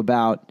too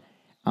about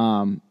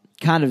kind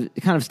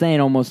of staying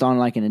almost on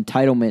like an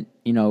entitlement,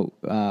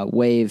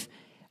 wave.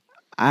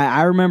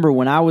 I remember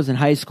when I was in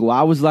high school,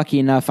 I was lucky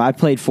enough. I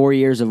played 4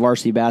 years of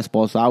varsity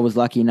basketball, so I was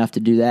lucky enough to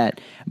do that.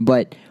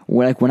 But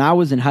when I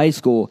was in high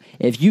school,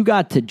 if you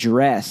got to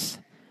dress,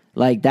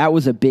 like, that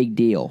was a big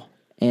deal.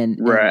 And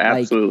like,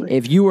 absolutely.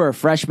 If you were a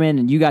freshman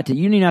and you didn't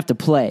even have to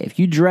play. If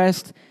you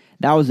dressed,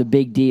 that was a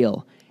big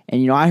deal.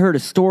 And I heard a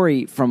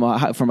story from a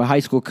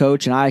high school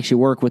coach, and I actually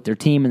worked with their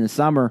team in the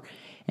summer,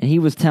 and he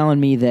was telling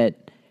me that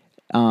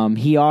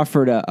he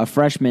offered a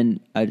freshman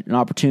an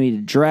opportunity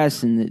to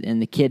dress,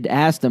 and the kid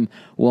asked him,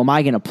 well, am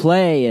I going to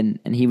play? And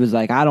he was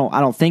like, I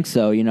don't think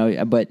so,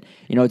 but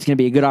it's going to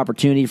be a good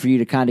opportunity for you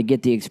to kind of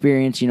get the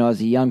experience,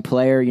 as a young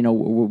player.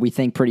 We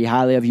think pretty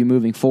highly of you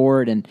moving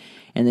forward. And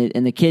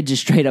the kid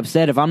just straight up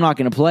said, if I'm not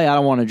going to play, I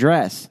don't want to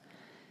dress.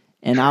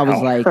 And I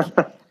was like,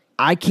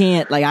 I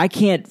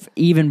can't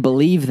even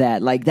believe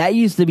that. Like, that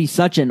used to be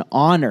such an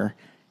honor.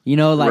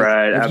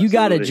 Right, if you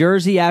got a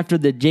jersey after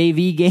the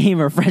JV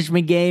game or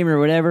freshman game or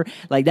whatever,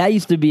 like, that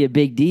used to be a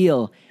big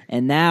deal.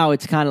 And now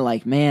it's kind of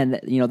like, man,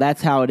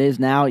 that's how it is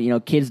now.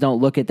 Kids don't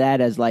look at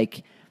that as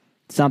like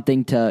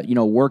something to,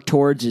 work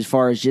towards, as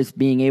far as just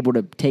being able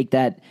to take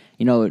that,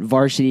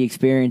 varsity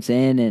experience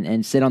in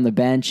and sit on the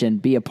bench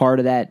and be a part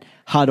of that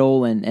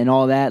huddle and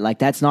all that. Like,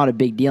 that's not a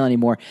big deal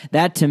anymore.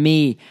 That to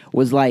me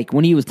was like,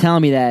 when he was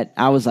telling me that,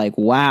 I was like,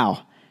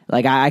 wow.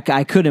 Like,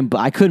 I couldn't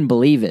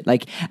believe it.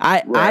 Like,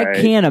 I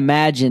can't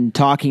imagine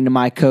talking to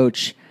my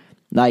coach,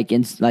 like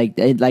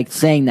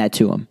saying that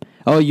to him.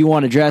 Oh, you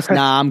want to dress?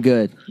 Nah, I'm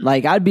good.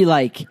 Like, I'd be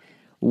like,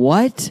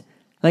 what?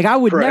 Like, I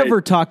would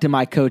never talk to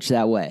my coach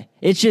that way.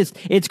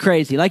 It's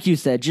crazy. Like you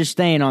said, just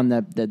staying on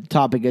the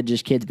topic of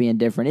just kids being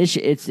different.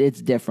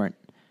 It's different.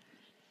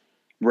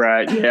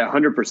 Right. Yeah.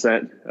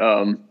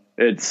 100%.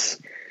 It's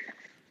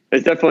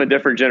definitely a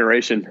different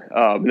generation.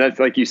 And that's,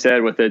 like you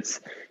said,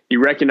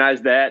 you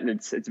recognize that, and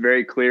it's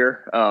very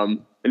clear.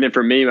 And then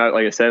for me,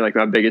 like I said, like,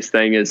 my biggest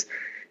thing is,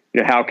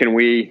 how can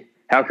we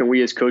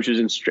as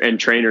coaches and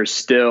trainers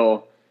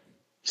still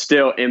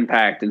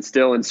impact and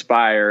still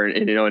inspire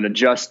and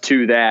adjust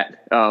to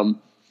that,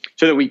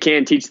 so that we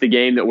can teach the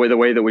game the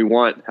way that we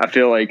want. I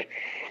feel like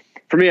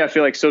for me, I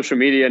feel like social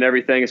media and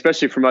everything,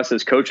 especially from us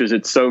as coaches,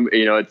 it's so,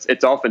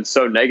 it's often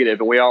so negative,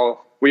 and we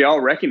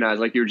all recognize,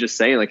 like you were just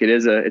saying, like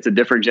it's a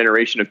different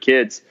generation of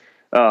kids.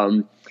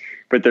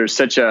 But there's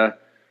such a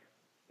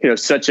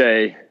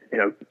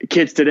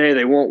kids today,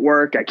 they won't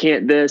work. I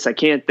can't this, I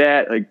can't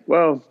that. Like,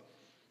 well,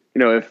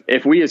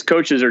 if we as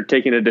coaches are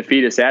taking a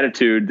defeatist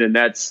attitude, then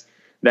that's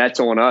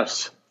on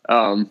us.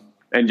 And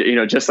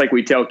just like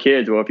we tell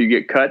kids, well, if you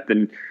get cut,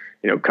 then,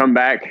 come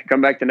back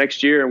the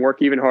next year and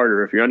work even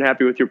harder. If you're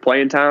unhappy with your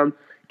playing time,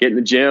 get in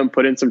the gym,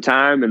 put in some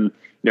time, and,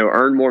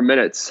 earn more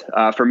minutes.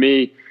 For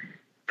me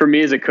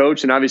as a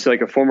coach, and obviously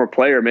like a former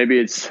player, maybe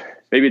it's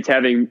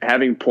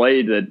having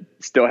played that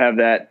still have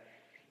that,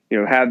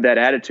 have that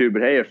attitude.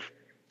 But hey, if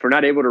we're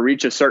not able to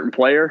reach a certain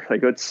player,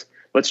 like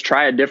let's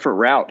try a different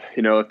route.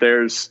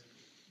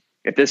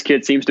 If this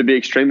kid seems to be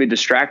extremely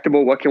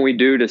distractible, what can we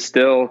do to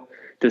still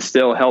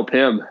help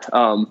him?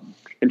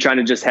 And trying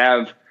to just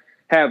have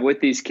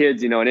with these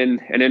kids,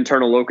 an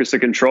internal locus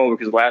of control,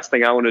 because the last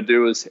thing I want to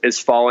do is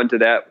fall into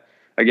that,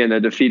 again,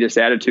 the defeatist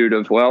attitude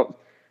of, well,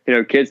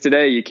 kids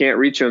today, you can't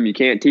reach them, you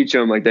can't teach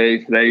them, like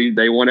they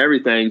want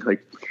everything.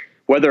 Like,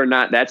 whether or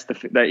not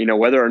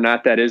whether or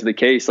not that is the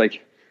case,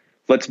 like,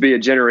 let's be a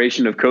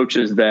generation of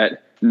coaches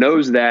that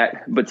knows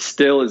that, but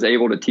still is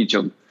able to teach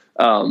them.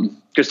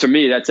 Because to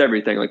me, that's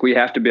everything. Like, we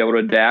have to be able to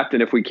adapt.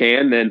 And if we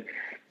can, then,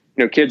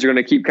 kids are going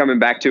to keep coming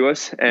back to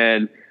us,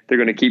 and they're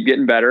going to keep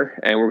getting better,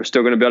 and we're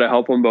still going to be able to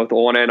help them both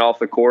on and off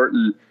the court.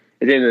 And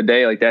at the end of the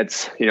day, like,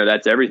 that's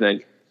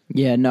everything.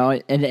 Yeah, no,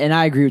 and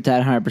I agree with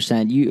that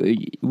 100%.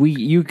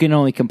 You can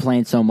only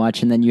complain so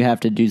much, and then you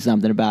have to do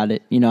something about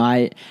it.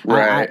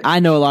 I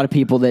know a lot of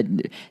people that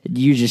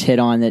you just hit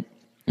on that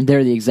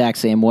they're the exact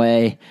same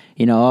way.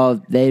 They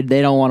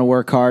don't want to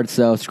work hard,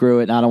 so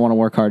screw it. I don't want to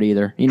work hard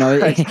either.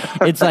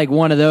 It's like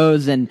one of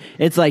those, and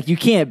it's like you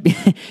can't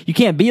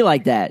be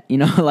like that.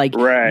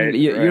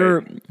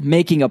 You're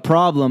making a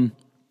problem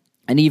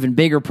an even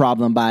bigger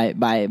problem by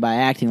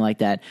acting like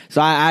that.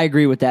 So I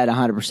agree with that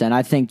 100%.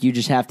 I think you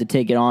just have to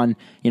take it on,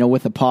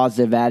 with a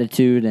positive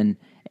attitude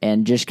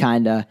and just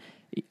kind of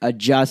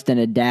adjust and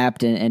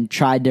adapt and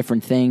try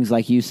different things,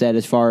 like you said,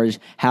 as far as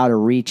how to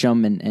reach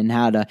them and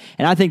how to.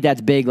 And I think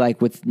that's big,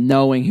 like with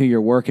knowing who you're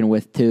working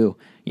with too.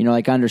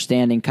 Like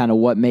understanding kind of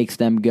what makes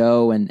them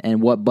go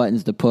and what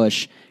buttons to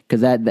push.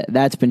 Because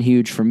that's been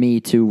huge for me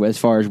too, as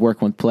far as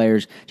working with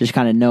players, just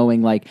kind of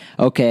knowing, like,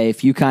 okay,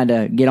 if you kind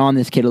of get on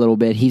this kid a little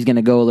bit, he's going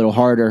to go a little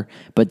harder.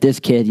 But this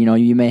kid,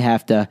 you may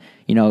have to,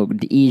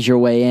 ease your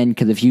way in,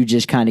 because if you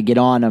just kind of get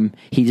on him,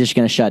 he's just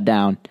going to shut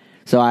down.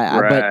 So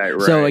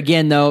So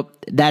again, though,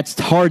 that's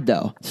hard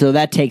though. So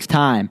that takes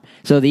time.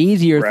 So the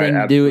easier thing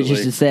to do is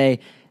just to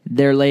say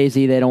they're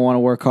lazy, they don't want to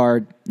work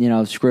hard.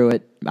 Screw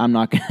it. I'm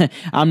not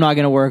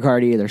gonna work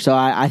hard either. So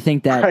I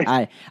think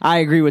that I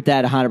agree with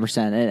that 100%,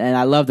 and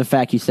I love the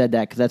fact you said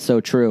that, because that's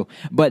so true.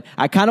 But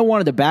I kind of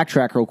wanted to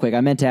backtrack real quick. I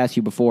meant to ask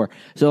you before.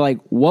 So like,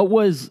 what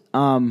was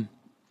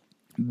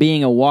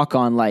being a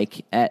walk-on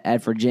like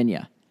at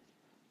Virginia?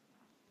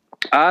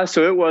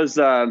 So it was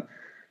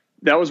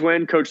that was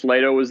when Coach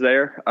Lato was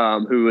there,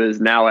 who is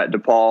now at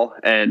DePaul,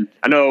 and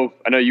I know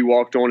you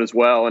walked on as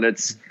well, and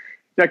it's,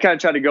 I kind of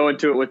tried to go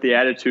into it with the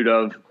attitude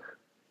of,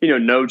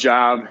 no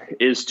job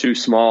is too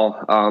small.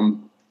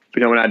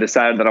 When I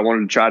decided that I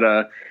wanted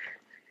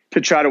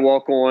to try to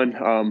walk on,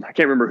 I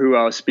can't remember who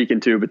I was speaking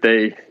to, but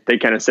they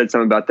kind of said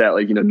something about that,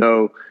 like,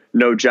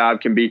 no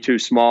job can be too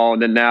small.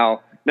 And then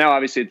now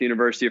obviously at the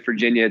University of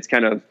Virginia, it's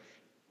kind of,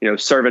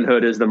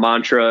 servanthood is the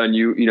mantra, and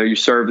you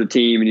serve the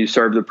team and you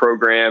serve the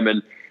program.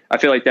 And I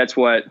feel like that's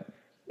what,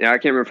 I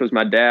can't remember if it was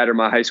my dad or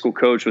my high school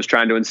coach was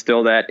trying to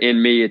instill that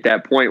in me at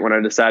that point when I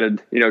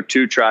decided,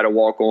 to try to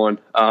walk on.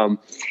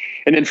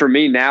 And then for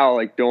me now,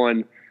 like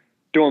doing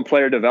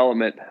player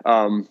development,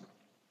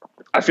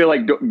 I feel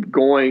like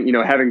going,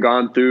 having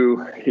gone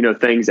through,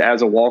 things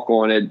as a walk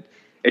on,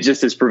 it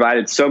just has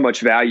provided so much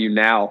value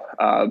now,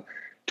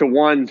 to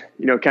one,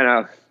 kind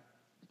of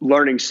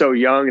learning so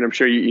young. And I'm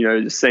sure,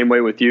 the same way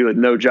with you, that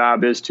no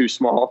job is too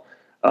small.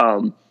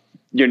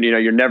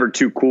 You're never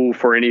too cool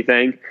for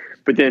anything,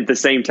 but then at the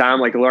same time,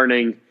 like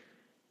learning,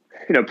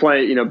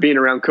 being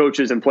around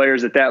coaches and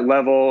players at that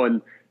level,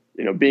 and,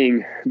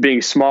 being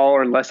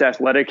smaller and less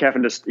athletic,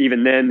 having to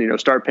even then,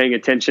 start paying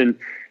attention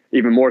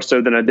even more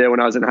so than I did when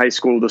I was in high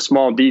school, the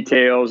small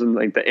details and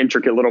like the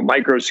intricate little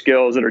micro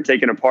skills that are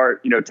taking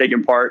part.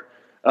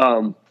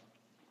 And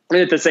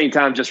at the same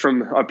time, just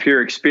from a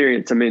pure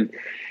experience, I mean,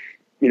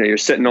 you're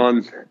sitting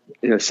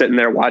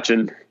there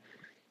watching,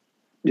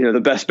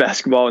 the best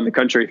basketball in the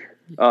country.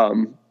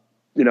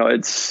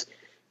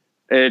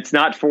 It's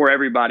not for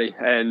everybody,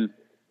 and,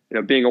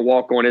 being a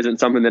walk-on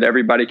isn't something that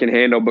everybody can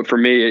handle. But for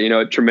me,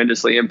 it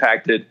tremendously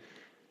impacted,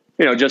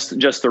 just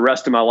the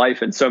rest of my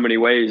life in so many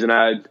ways. And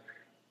I,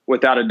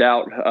 without a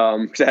doubt,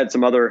 because I had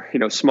some other,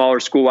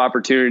 smaller school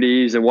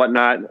opportunities and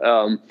whatnot.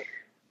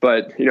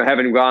 But,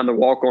 having gone the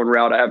walk-on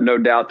route, I have no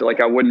doubt that,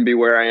 like, I wouldn't be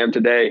where I am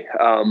today,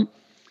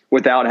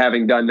 without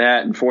having done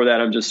that. And for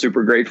that, I'm just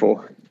super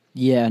grateful.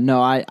 Yeah,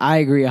 no, I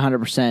agree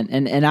 100%.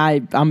 And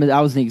I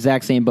was in the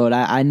exact same boat.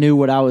 I knew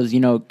what I was,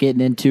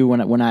 getting into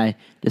when I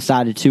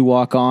decided to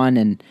walk on,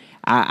 and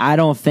I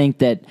don't think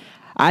that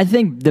I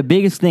think the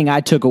biggest thing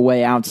I took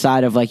away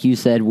outside of, like you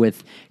said,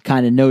 with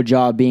kind of no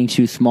job being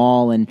too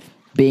small and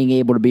being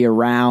able to be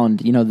around,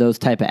 those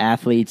type of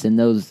athletes and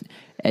those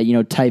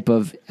type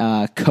of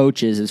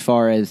coaches, as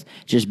far as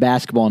just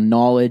basketball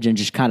knowledge and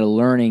just kind of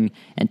learning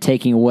and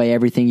taking away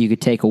everything you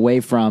could take away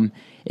from,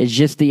 is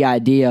just the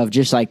idea of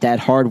just like that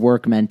hard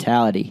work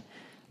mentality.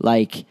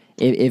 Like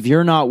if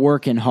you're not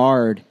working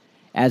hard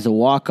as a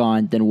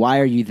walk-on, then why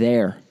are you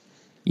there?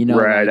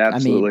 Right,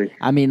 absolutely.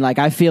 I mean, like,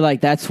 I feel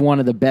like that's one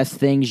of the best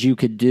things you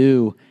could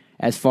do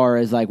as far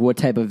as like what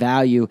type of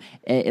value,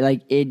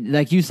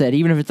 like you said,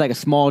 even if it's like a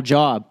small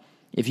job,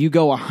 if you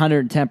go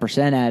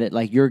 110% at it,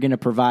 like, you're going to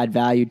provide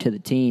value to the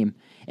team.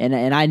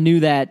 And I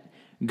knew that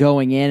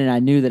going in, and I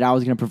knew that I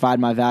was going to provide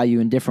my value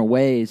in different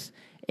ways.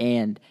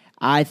 And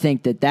I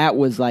think that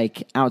was,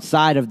 like,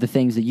 outside of the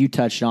things that you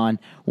touched on,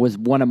 was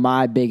one of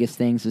my biggest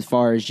things, as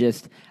far as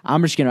just,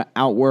 I'm just going to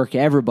outwork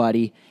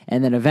everybody.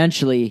 And then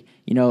eventually,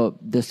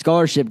 the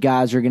scholarship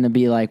guys are going to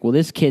be like, well,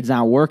 this kid's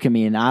outworking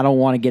me, and I don't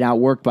want to get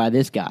outworked by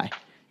this guy.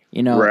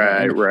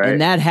 Right.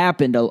 And that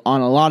happened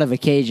on a lot of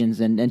occasions.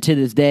 And to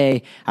this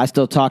day, I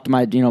still talk to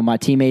my, my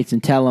teammates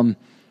and tell them,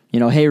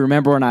 hey,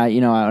 remember when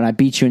I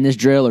beat you in this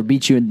drill or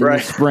beat you in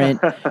this sprint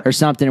or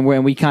something,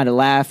 where we kind of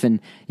laugh, and,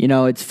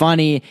 it's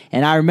funny.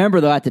 And I remember,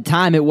 though, at the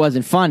time it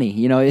wasn't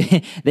funny.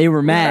 They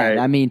were mad.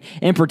 Right. I mean,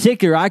 in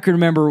particular, I could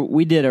remember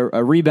we did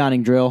a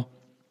rebounding drill,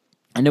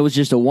 and it was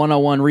just a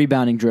one-on-one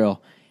rebounding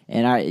drill.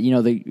 And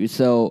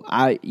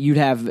you'd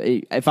have,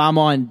 if I'm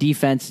on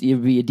defense, it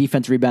would be a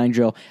defense rebounding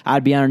drill.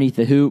 I'd be underneath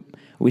the hoop.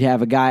 We'd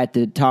have a guy at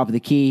the top of the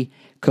key.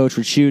 Coach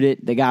would shoot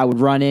it. The guy would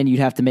run in. You'd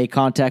have to make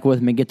contact with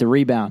him and get the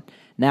rebound.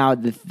 Now,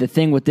 the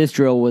thing with this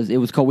drill was,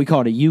 we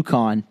called it a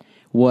Yukon,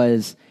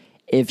 was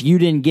if you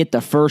didn't get the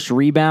first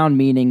rebound,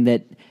 meaning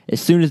that as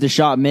soon as the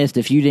shot missed,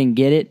 if you didn't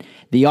get it,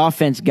 the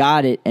offense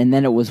got it, and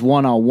then it was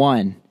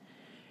one-on-one.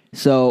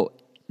 So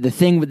the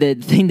thing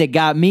that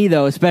got me,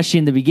 though, especially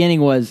in the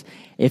beginning, was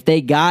if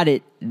they got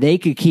it, they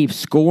could keep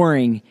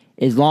scoring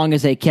as long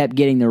as they kept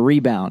getting the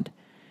rebound.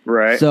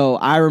 Right. So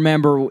I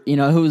remember, it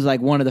was like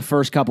one of the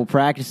first couple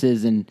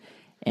practices, and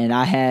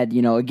I had,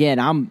 again,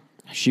 I'm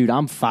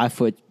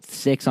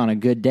 5'6" on a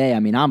good day. I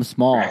mean, I'm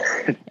small.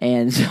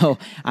 And so,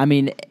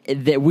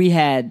 we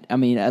had,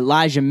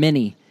 Elijah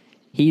Minnie,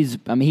 he's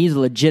a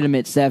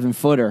legitimate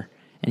 7-footer.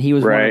 And he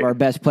was one of our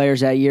best players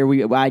that year.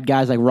 I had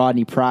guys like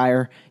Rodney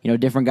Pryor,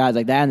 different guys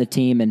like that on the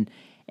team.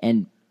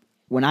 And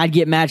when I'd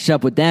get matched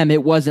up with them,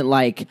 it wasn't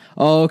like,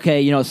 oh,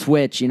 okay,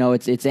 switch,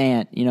 it's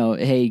Ant,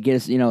 hey, get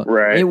us,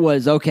 It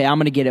was, okay, I'm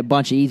going to get a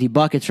bunch of easy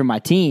buckets from my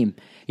team,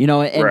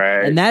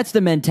 and that's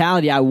the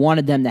mentality I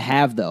wanted them to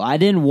have, though. I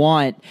didn't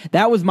want,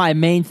 that was my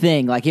main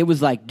thing. Like, it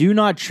was like, do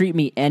not treat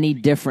me any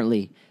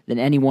differently than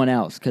anyone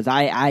else, because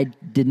I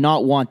did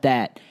not want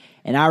that.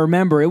 And I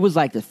remember it was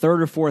like the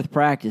third or fourth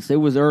practice. It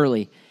was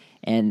early,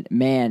 and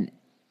man,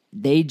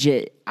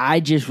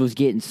 I just was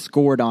getting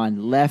scored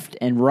on left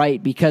and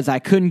right because I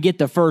couldn't get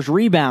the first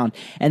rebound.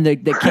 And the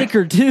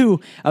kicker,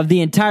 too, of the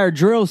entire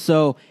drill,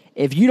 so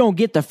if you don't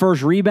get the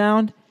first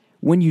rebound,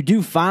 when you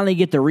do finally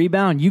get the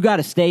rebound, you got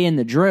to stay in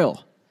the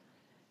drill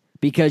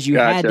because you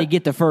had to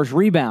get the first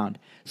rebound.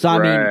 So,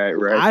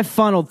 I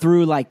funneled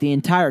through like the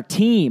entire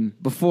team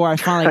before I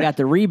finally got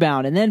the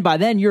rebound. And then by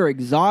then, you're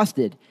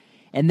exhausted.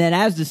 And then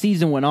as the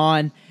season went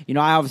on,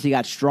 I obviously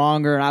got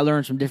stronger, and I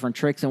learned some different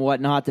tricks and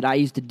whatnot that I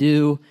used to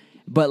do.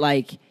 But,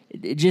 like,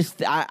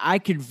 I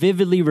could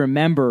vividly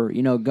remember,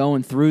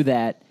 going through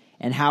that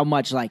and how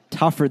much, like,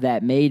 tougher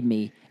that made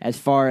me, as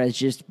far as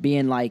just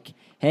being like,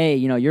 hey,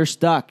 you're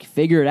stuck.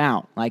 Figure it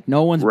out. Like,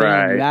 no one's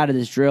bailing you out of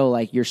this drill.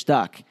 Like, you're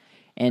stuck.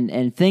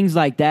 And things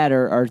like that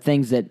are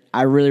things that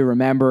I really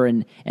remember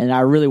and I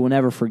really will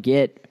never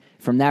forget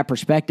from that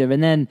perspective.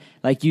 And then,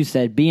 like you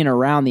said, being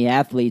around the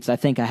athletes, I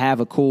think I have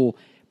a cool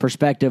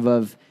perspective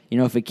of,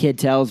 if a kid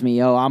tells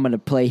me, oh, I'm going to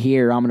play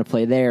here, I'm going to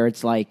play there,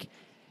 it's like,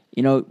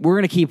 we're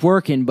going to keep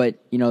working,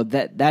 but,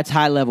 that's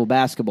high-level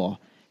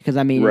basketball. Because,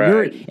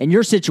 in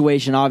your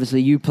situation,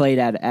 obviously, you played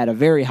at a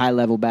very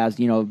high-level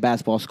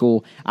basketball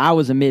school. I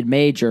was a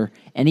mid-major,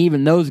 and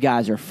even those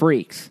guys are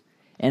freaks.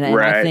 And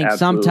I think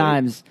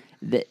sometimes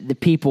the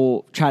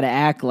people try to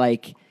act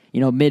like,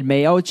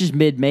 mid-major, oh, it's just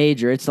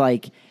mid-major. It's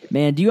like,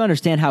 man, do you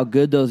understand how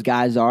good those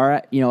guys are,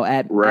 at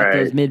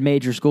those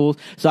mid-major schools?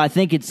 So I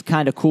think it's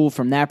kind of cool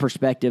from that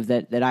perspective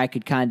that I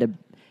could kind of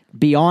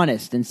be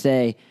honest and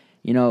say,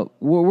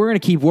 we're going to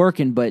keep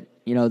working, but,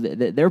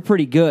 they're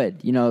pretty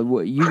good.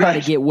 You got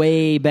to get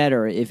way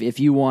better if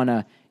you want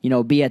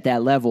to, be at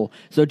that level.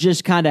 So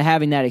just kind of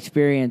having that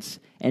experience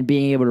and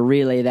being able to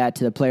relay that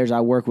to the players I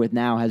work with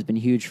now has been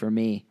huge for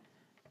me.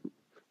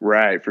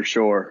 Right, for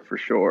sure.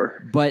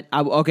 But,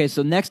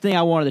 so next thing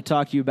I wanted to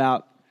talk to you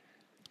about,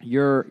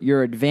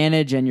 your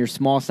advantage and your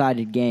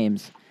small-sided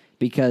games,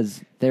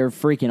 because they're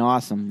freaking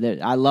awesome.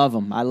 I love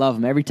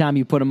them. Every time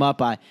you put them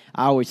up, I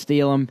always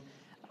steal them.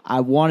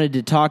 I wanted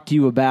to talk to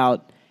you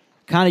about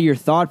kind of your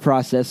thought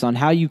process on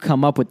how you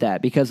come up with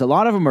that, because a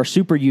lot of them are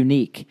super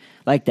unique,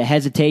 like the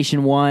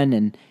hesitation one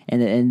and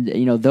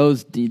you know,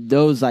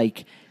 those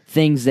like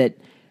things that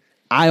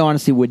I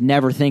honestly would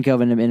never think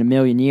of in a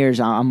million years.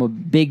 I'm a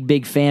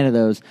big fan of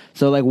those.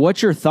 So like,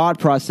 what's your thought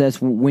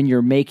process when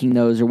you're making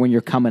those or when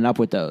you're coming up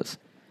with those?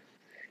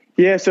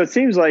 Yeah. So it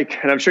seems like,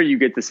 and I'm sure you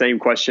get the same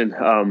question.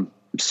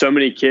 So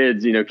many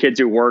kids, you know, kids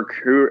who work,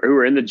 who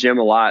are in the gym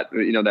a lot,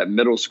 you know, that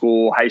middle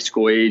school, high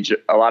school age,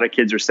 a lot of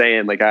kids are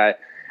saying like, I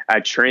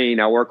train,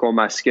 I work on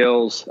my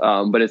skills,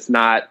 but it's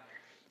not,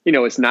 you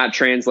know, it's not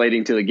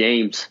translating to the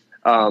games.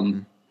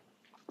 And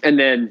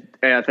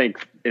I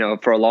think, you know,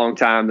 for a long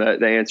time,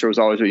 the answer was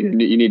always, you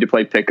need to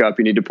play pickup,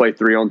 you need to play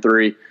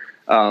 3-on-3.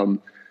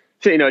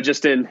 So, you know,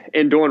 just in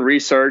doing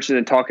research and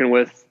then talking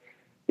with,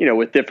 you know,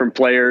 with different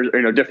players,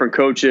 you know, different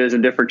coaches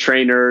and different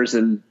trainers,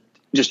 and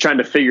just trying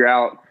to figure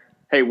out,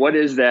 hey, what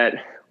is that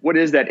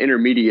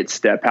intermediate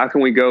step? How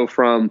can we go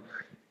from,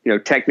 you know,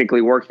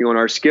 technically working on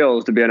our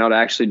skills to being able to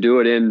actually do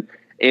it in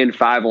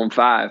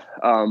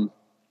 5-on-5?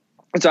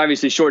 It's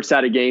obviously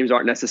short-sided games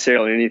aren't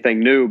necessarily anything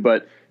new,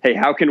 but hey,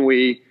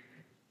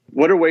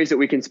 what are ways that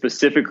we can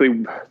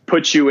specifically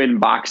put you in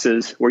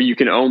boxes where you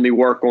can only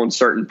work on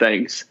certain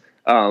things?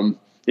 You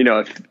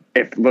know,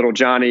 if little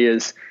Johnny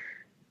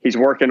he's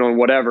working on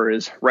whatever,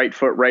 his right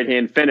foot, right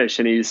hand finish,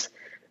 and he's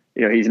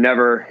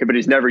never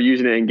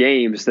using it in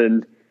games,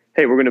 then,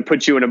 hey, we're going to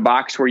put you in a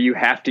box where you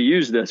have to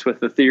use this, with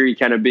the theory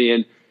kind of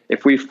being,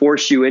 if we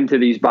force you into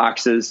these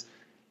boxes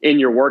in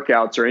your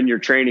workouts or in your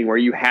training where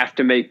you have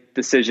to make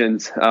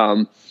decisions,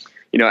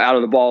 you know, out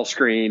of the ball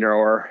screen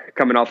or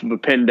coming off of a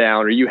pin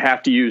down, or you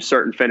have to use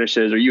certain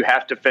finishes, or you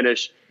have to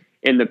finish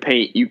in the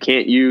paint, you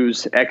can't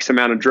use X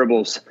amount of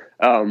dribbles.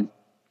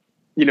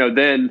 You know,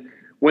 then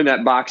when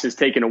that box is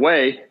taken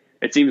away,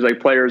 it seems like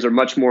players are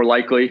much more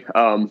likely,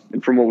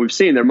 and from what we've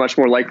seen, they're much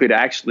more likely to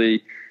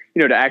actually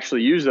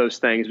use those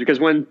things, because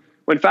when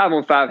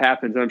 5-on-5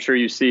 happens, and I'm sure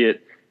you see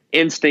it,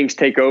 instincts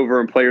take over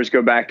and players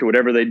go back to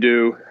whatever they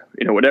do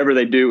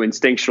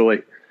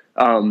instinctually.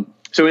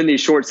 So in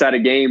these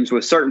short-sided games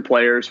with certain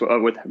players,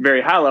 with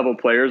very high-level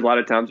players, a lot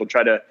of times we'll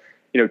try to,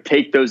 you know,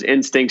 take those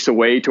instincts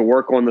away to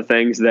work on the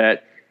things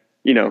that,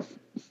 you know,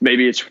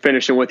 maybe it's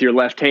finishing with your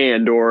left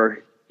hand,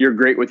 or you're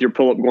great with your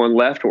pull-up going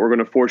left, but we're going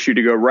to force you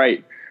to go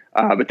right.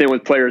 But then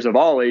with players of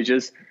all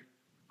ages,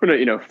 we're going to,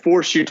 you know,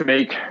 force you to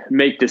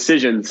make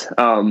decisions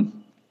in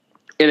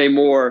a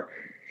more,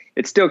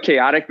 it's still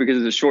chaotic because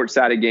it's a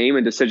short-sided game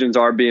and decisions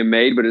are being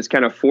made, but it's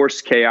kind of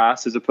forced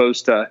chaos as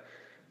opposed to,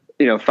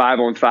 you know,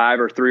 5-on-5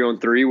 or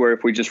 3-on-3, where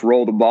if we just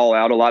roll the ball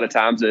out, a lot of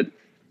times it,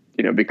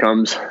 you know,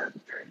 becomes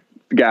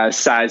guys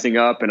sizing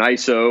up and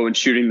ISO and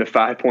shooting the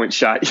 5-point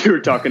shot you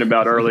were talking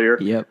about earlier.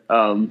 Yep.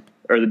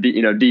 Or the,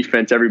 you know,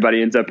 defense,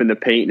 everybody ends up in the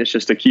paint, and it's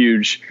just a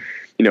huge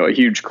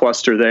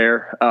cluster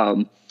there.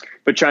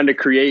 But trying to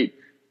create,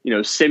 you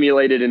know,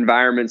 simulated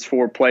environments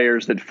for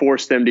players that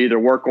force them to either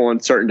work on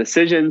certain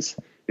decisions,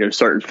 you know,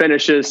 certain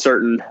finishes,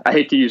 I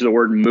hate to use the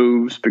word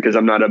moves because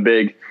I'm not a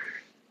big,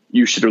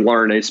 you should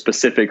learn a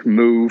specific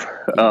move.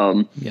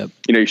 You know,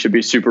 you should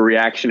be super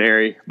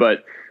reactionary,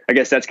 but I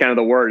guess that's kind of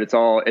the word. It's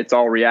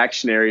all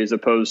reactionary as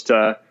opposed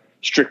to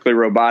strictly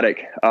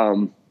robotic.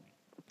 And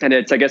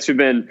I guess I've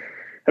been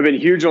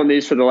huge on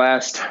these for the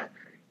last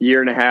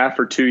year and a half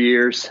or 2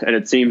 years. And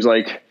it seems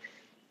like,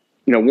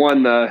 you know,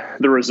 one,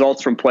 the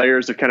results from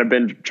players have kind of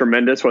been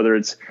tremendous, whether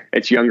it's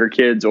younger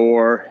kids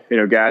or, you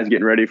know, guys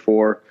getting ready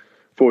for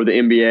the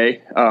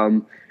NBA.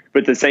 But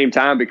at the same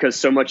time, because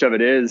so much of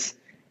it is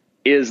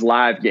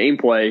live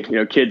gameplay, you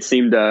know, kids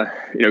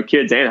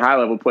and high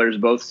level players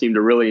both seem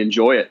to really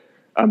enjoy it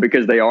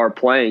because they are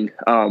playing.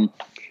 You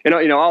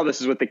know, all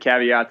this is with the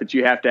caveat that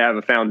you have to have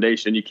a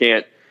foundation. You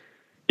can't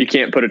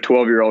put a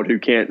 12-year-old who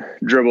can't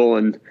dribble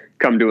and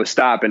come to a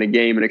stop in a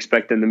game and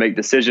expect them to make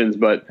decisions.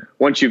 But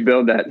once you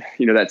build that,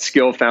 you know, that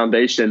skill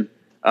foundation,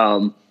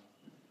 you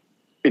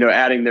know,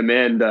 adding them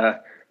in to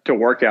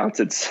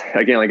workouts, it's,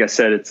 again, like I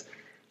said,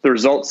 the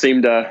results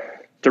seem to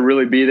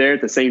really be there.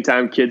 At the same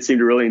time, kids seem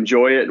to really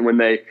enjoy it. And when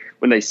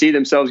they see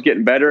themselves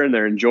getting better and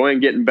they're enjoying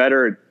getting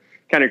better, it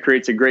kind of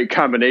creates a great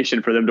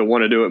combination for them to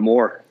want to do it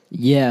more.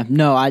 Yeah,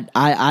 no,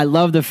 I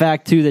love the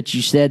fact too that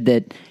you said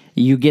that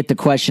you get the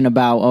question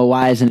about, oh,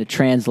 why isn't it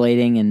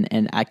translating?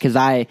 And because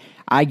I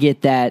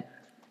get that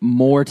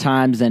more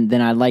times than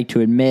I'd like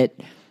to admit.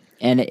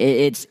 And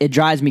it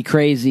drives me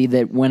crazy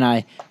that when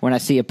I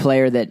see a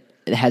player that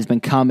has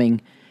been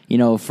coming, you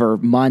know, for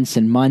months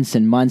and months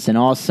and months and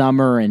all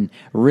summer and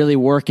really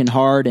working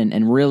hard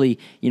and really,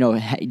 you know,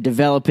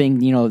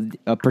 developing, you know,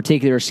 a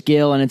particular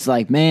skill. And it's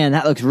like, man,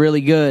 that looks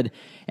really good.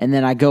 And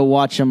then I go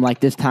watch them like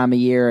this time of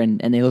year and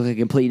they look like a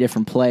completely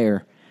different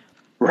player.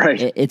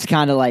 Right. It's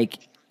kind of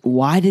like,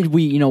 why did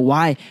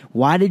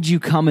you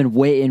come and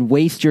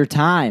waste your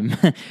time?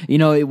 You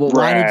know,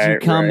 why did you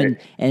come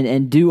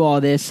and do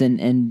all this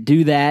and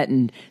do that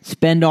and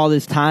spend all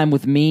this time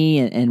with me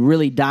and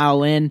really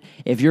dial in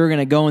if you're going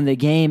to go in the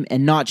game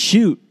and not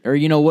shoot or,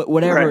 you know,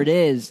 whatever it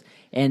is.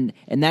 And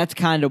that's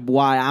kind of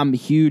why I'm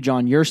huge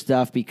on your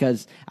stuff,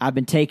 because I've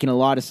been taking a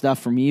lot of stuff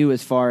from you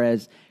as far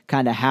as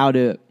kind of how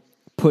to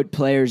put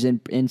players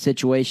in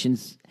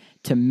situations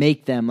to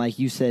make them, like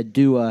you said,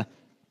 do a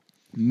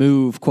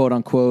move, quote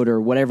unquote,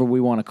 or whatever we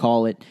want to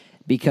call it,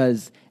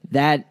 because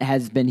that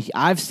has been,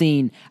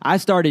 I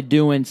started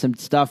doing some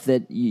stuff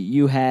that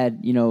you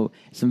had,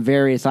 some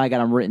various, I got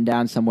them written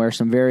down somewhere,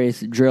 some various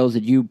drills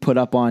that you put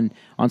up on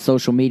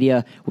social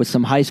media with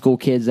some high school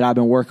kids that I've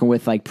been working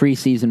with, like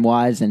preseason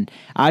wise. And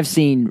I've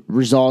seen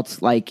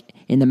results like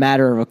in the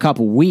matter of a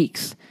couple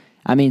weeks.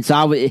 I mean,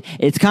 so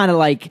it's kind of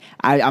like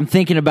I'm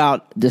thinking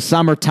about the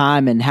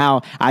summertime and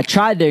how I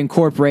tried to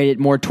incorporate it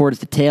more towards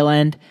the tail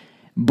end,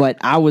 but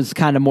I was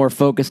kind of more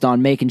focused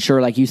on making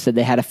sure, like you said,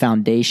 they had a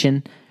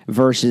foundation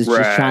versus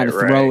just trying to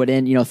throw it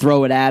in,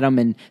 throw it at them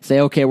and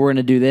say, okay, we're going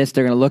to do this.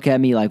 They're going to look at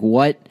me like,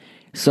 what?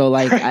 So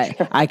like,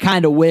 I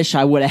kind of wish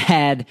I would have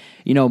had,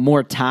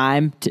 more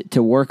time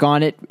to work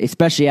on it,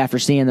 especially after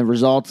seeing the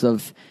results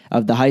of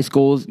the high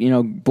schools,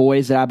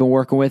 boys that I've been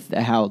working with,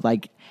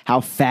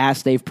 how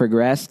fast they've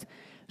progressed.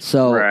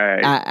 So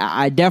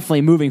I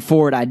definitely, moving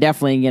forward, I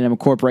definitely going to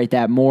incorporate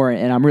that more,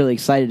 and I'm really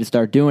excited to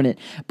start doing it.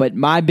 But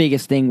my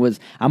biggest thing was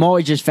I'm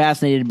always just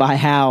fascinated by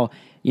how,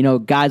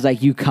 guys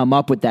like you come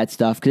up with that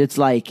stuff, because it's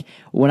like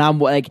when I'm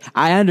like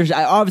I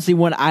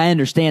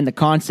understand the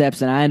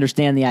concepts and I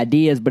understand the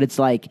ideas, but it's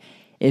like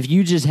if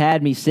you just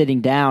had me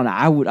sitting down,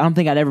 I don't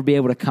think I'd ever be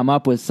able to come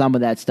up with some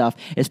of that stuff,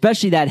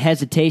 especially that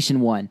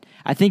hesitation one.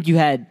 I think you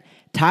had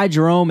Ty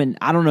Jerome and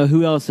I don't know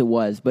who else it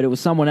was, but it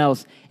was someone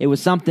else. It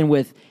was something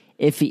with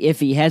if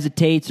he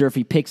hesitates or if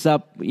he picks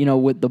up,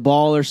 with the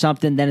ball or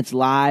something, then it's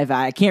live.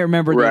 I can't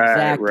remember the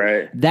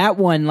exact that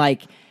one,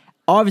 like.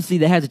 Obviously,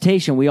 the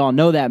hesitation, we all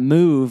know that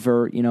move,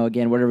 or,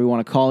 again, whatever we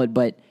want to call it,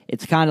 but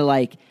it's kind of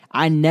like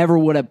I never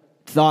would have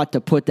thought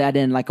to put that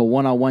in like a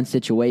one-on-one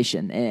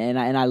situation. And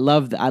I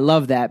love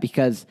that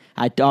because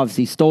I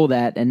obviously stole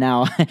that, and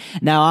now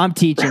I'm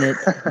teaching it,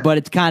 but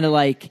it's kind of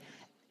like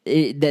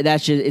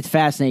it's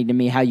fascinating to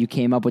me how you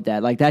came up with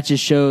that. Like that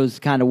just shows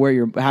kind of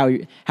where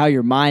how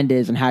your mind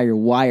is and how you're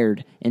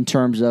wired in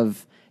terms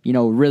of,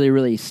 really,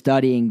 really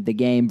studying the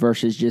game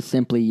versus just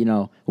simply,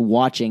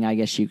 watching, I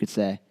guess you could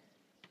say.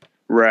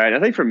 Right. I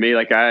think for me,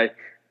 like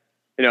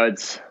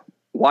it's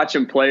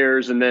watching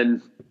players and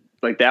then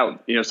like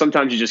that,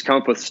 sometimes you just come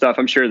up with stuff.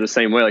 I'm sure the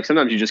same way. Like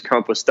sometimes you just come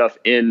up with stuff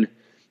in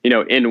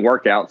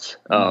workouts.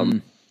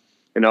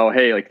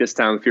 Hey, like this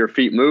time if your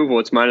feet move, well,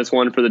 it's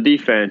 -1 for the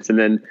defense. And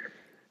then,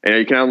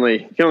 you can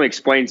only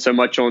explain so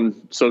much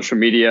on social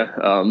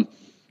media.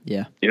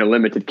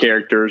 Limited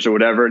characters or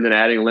whatever. And then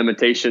adding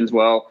limitations.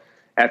 Well,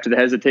 after the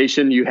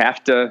hesitation, you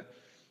have to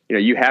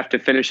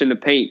finish in the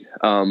paint.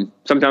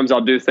 Sometimes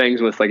I'll do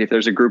things with, like, if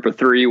there's a group of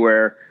 3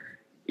 where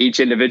each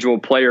individual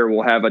player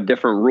will have a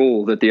different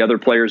rule that the other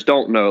players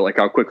don't know. Like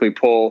I'll quickly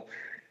pull,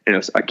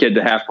 a kid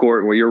to half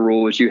court where your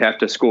rule is you have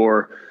to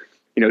score,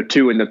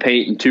 2 in the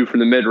paint and 2 from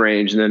the mid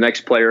range. And the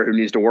next player who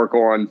needs to work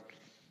on,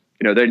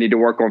 they need to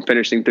work on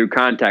finishing through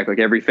contact. Like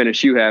every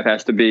finish you have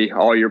has to be,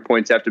 all your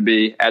points have to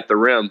be at the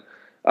rim.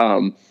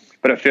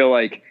 But I feel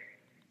like,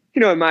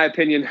 in my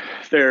opinion,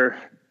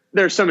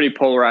 there's so many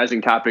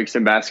polarizing topics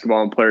in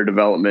basketball and player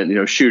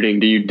development, shooting.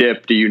 Do you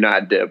dip? Do you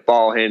not dip?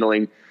 Ball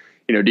handling.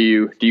 Do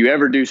you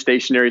ever do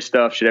stationary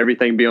stuff? Should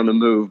everything be on the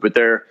move? But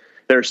there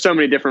are so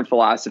many different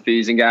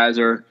philosophies, and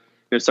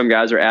some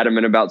guys are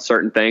adamant about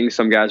certain things.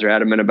 Some guys are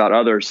adamant about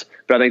others.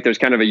 But I think there's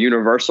kind of a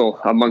universal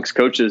amongst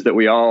coaches that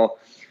we all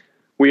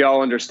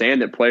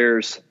understand that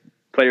players,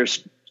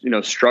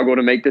 struggle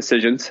to make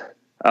decisions.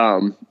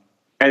 And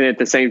at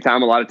the same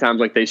time, a lot of times,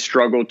 like they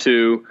struggle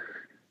to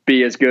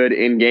be as good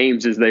in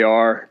games as they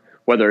are,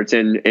 whether it's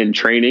in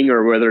training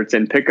or whether it's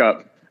in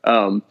pickup.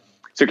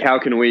 So how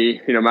can we,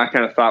 my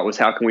kind of thought was,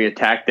 how can we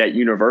attack that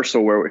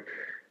universal where,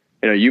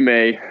 you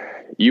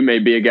may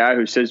be a guy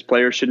who says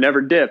players should never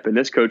dip, and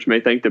this coach may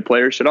think that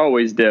players should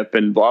always dip,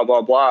 and blah,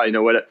 blah, blah.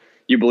 What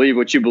you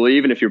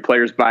believe. And if your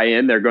players buy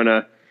in, they're going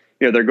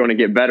to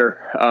get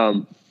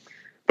better.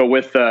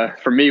 But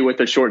for me, with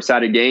the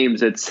short-sided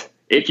games, it's,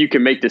 if you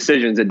can make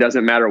decisions, it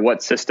doesn't matter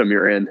what system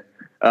you're in.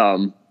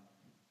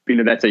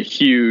 That's a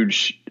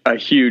huge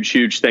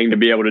thing to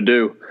be able to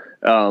do.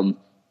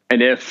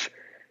 And if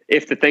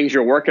the things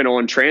you're working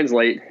on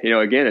translate,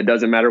 again, it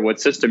doesn't matter what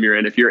system you're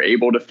in. If you're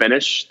able to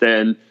finish,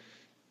 then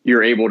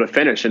you're able to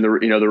finish, and the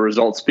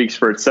result speaks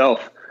for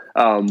itself.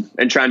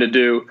 And try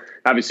to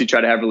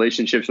have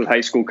relationships with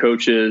high school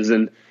coaches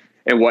and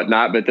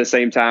whatnot. But at the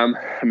same time,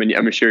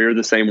 I'm sure you're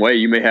the same way.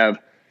 You may have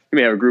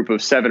a group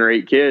of 7 or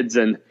 8 kids,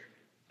 and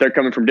they're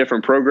coming from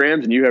different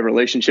programs, and you have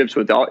relationships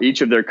with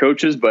each of their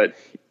coaches, but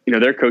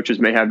their coaches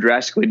may have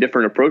drastically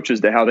different approaches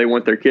to how they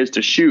want their kids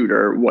to shoot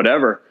or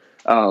whatever.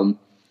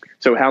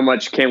 So how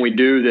much can we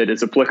do that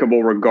is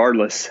applicable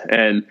regardless?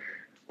 And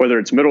whether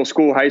it's middle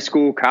school, high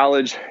school,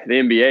 college, the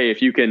NBA,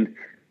 if you can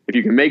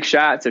make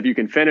shots, if you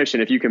can finish,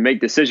 and if you can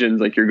make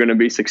decisions, like you're going to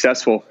be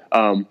successful.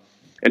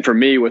 And for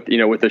me, with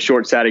the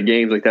short-sided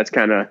games, like that's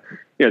kind of,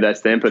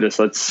 that's the impetus.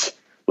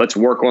 Let's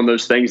work on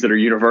those things that are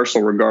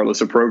universal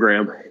regardless of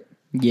program.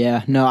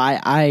 Yeah, no,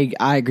 I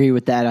agree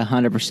with that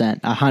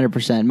 100%,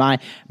 100%.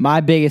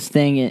 My biggest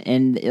thing,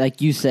 and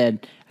like you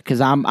said, because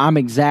I'm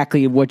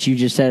exactly what you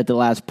just said at the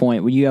last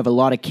point, where you have a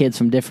lot of kids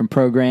from different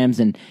programs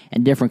and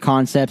different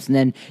concepts, and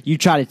then you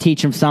try to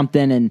teach them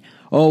something, and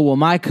oh well,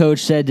 my coach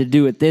said to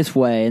do it this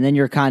way, and then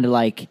you're kind of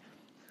like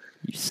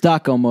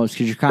stuck almost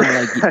because you're kind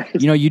of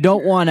like you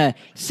don't want to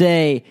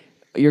say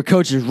your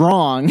coach is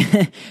wrong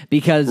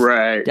because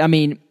right. I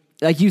mean,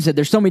 like you said,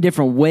 there's so many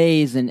different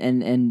ways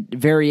and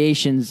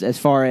variations as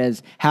far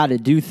as how to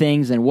do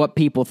things and what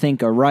people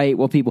think are right.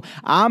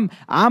 I'm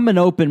an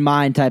open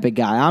mind type of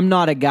guy. I'm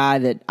not a guy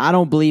that I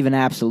don't believe in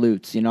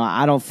absolutes.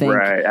 I don't think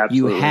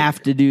you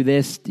have to do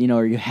this,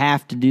 or you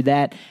have to do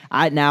that.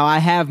 I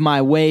have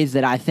my ways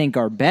that I think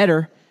are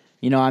better.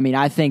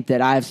 I think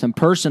that I have some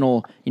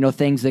personal,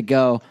 things that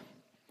go,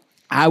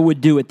 I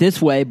would do it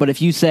this way, but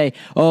if you say,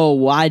 oh,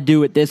 well, I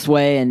do it this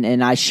way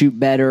and I shoot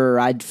better or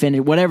I'd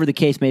finish, whatever the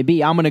case may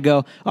be, I'm going to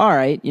go, all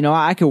right,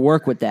 I could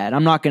work with that.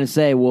 I'm not going to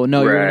say, well,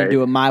 no, you're going to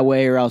do it my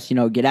way or else,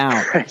 get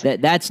out.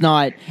 That's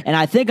not, and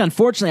I think,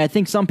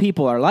 unfortunately, some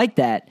people are like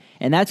that,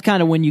 and that's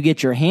kind of when you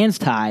get your hands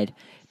tied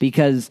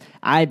because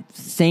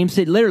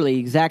literally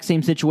exact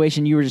same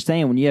situation you were just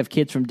saying when you have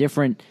kids from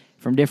different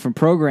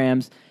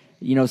programs,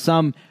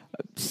 some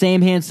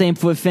same hand, same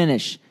foot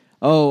finish.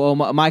 Oh,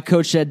 my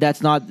coach said that's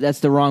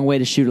the wrong way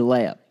to shoot a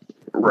layup.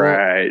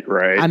 Right.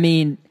 I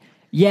mean,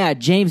 yeah,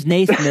 James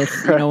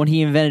Naismith, when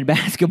he invented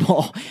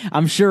basketball,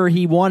 I'm sure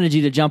he wanted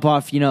you to jump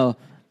off,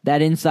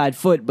 that inside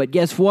foot. But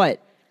guess what?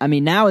 I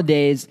mean,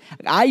 nowadays,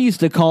 I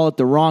used to call it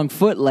the wrong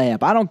foot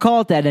layup. I don't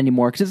call it that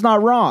anymore because it's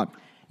not wrong.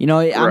 I'm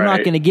not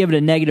going to give it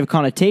a negative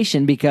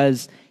connotation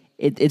because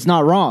it's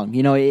not wrong.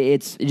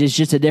 It's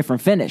just a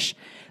different finish.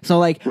 So,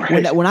 like,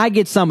 when I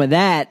get some of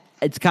that,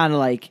 it's kind of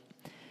like,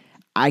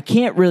 I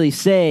can't really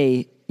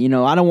say, I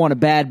don't want to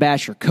bad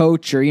bash your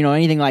coach or,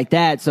 anything like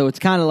that. So it's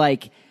kind of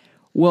like,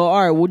 well,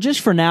 all right, well, just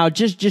for now,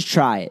 just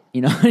try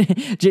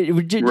it,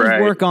 just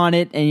work on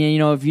it.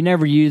 And, if you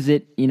never use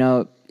it,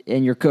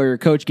 and your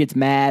coach gets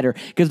mad or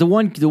because the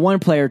one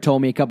player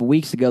told me a couple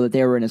weeks ago that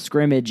they were in a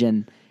scrimmage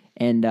and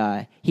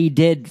he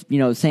did,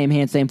 same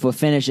hand, same foot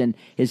finish and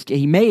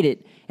he made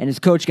it. And his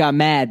coach got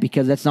mad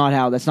because that's not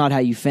how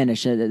you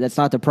finish. That's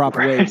not the proper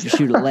way to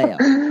shoot a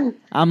layup.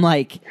 I'm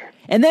like,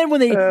 and then when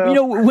they,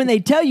 when they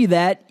tell you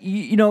that,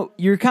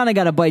 you're kind of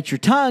got to bite your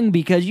tongue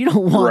because you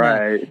don't want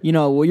to,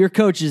 well, your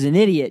coach is an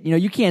idiot.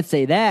 You can't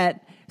say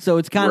that. So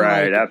it's kind of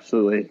like,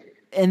 absolutely.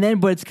 And then,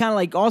 but it's kind of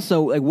like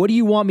also like, what do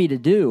you want me to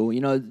do?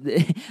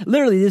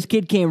 Literally, this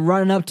kid came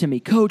running up to me,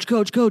 coach.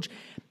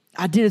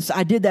 I did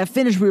that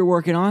finish we were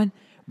working on.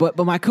 But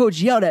my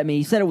coach yelled at me.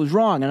 He said it was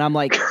wrong, and I'm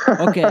like,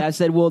 okay. I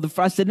said, well,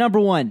 number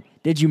one,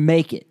 did you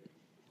make it?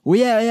 Well,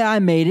 yeah, I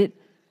made it.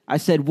 I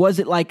said, was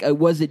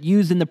it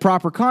used in the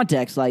proper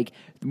context? Like,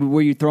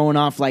 were you throwing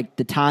off like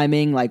the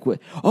timing? Like,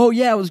 oh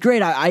yeah, it was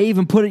great. I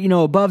even put it,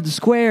 above the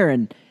square,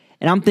 and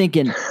I'm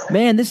thinking,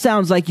 man, this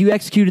sounds like you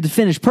executed the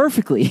finish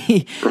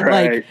perfectly.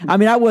 Right. Like, I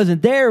mean, I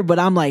wasn't there, but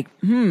I'm like,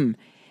 And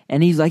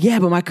he's like, yeah,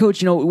 but my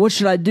coach, what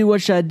should I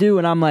do?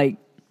 And I'm like,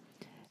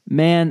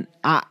 man,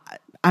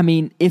 I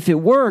mean, if it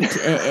worked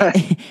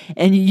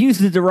and you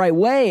used it the right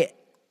way,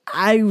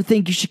 I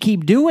think you should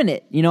keep doing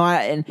it.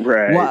 I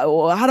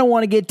don't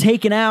want to get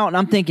taken out. And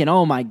I'm thinking,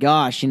 oh my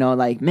gosh,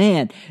 like,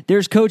 man,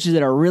 there's coaches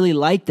that are really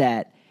like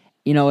that,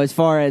 as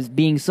far as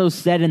being so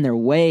set in their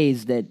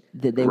ways that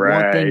they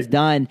want things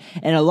done.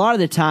 And a lot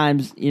of the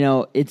times,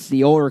 it's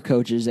the older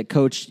coaches that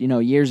coached,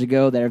 years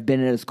ago that have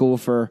been at a school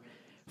for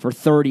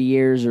 30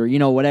 years or,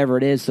 whatever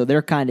it is. So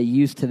they're kind of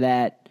used to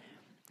that,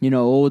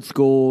 old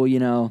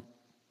school,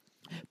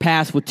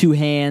 pass with two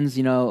hands,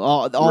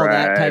 all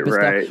that type of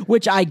stuff,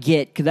 which I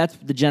get because that's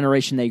the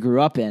generation they grew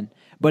up in.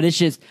 But it's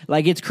just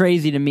like it's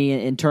crazy to me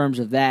in terms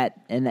of that,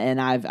 and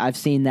I've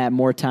seen that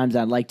more times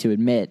than I'd like to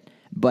admit.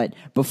 But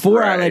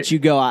before I let you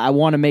go, I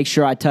want to make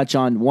sure I touch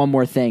on one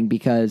more thing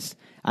because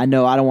I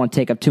know I don't want to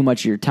take up too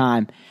much of your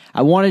time.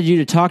 I wanted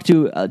you to talk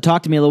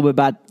to me a little bit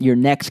about your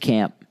next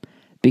camp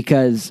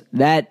because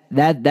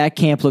that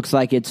camp looks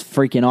like it's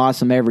freaking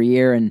awesome every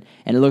year, and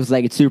it looks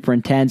like it's super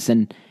intense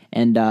and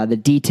the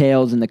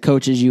details and the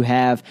coaches you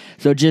have.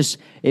 So just,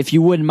 if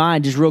you wouldn't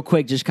mind, just real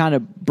quick, just kind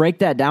of break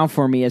that down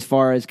for me as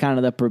far as kind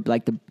of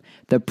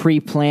the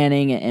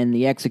pre-planning and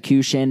the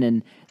execution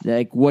and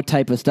like what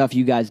type of stuff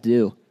you guys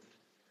do.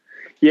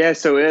 Yeah.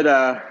 So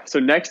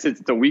next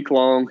it's a week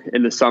long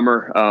in the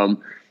summer.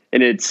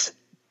 And it's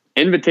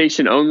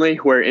invitation only,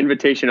 where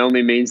invitation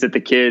only means that the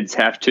kids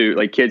have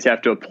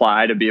to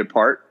apply to be a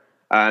part.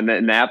 And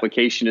the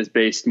application is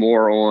based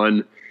more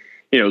on,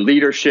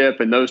 leadership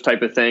and those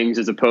type of things,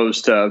 as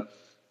opposed to,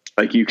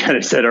 like you kind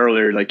of said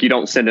earlier, like you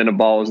don't send in a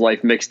Ball is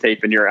Life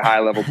mixtape and you're a high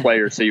level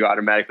player, so you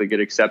automatically get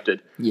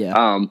accepted.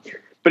 Yeah.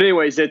 But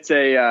anyways, it's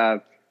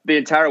the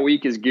entire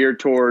week is geared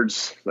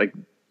towards like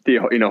the,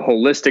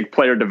 holistic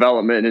player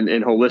development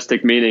and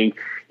holistic meaning,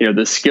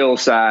 the skill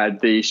side,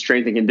 the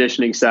strength and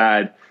conditioning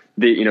side,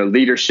 the,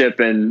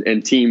 leadership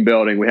and team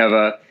building. We have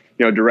a,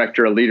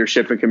 director of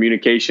leadership and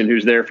communication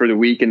who's there for the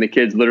week, and the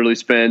kids literally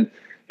spend,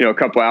 a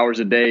couple hours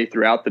a day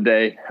throughout the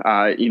day,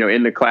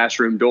 in the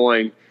classroom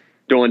doing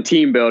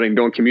team building,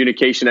 doing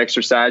communication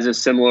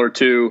exercises similar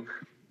to,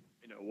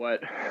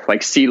 what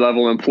like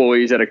C-level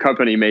employees at a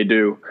company may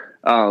do.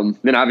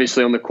 Then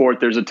obviously on the court,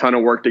 there's a ton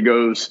of work that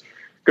goes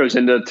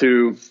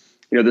into,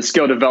 the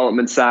skill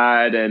development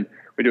side, and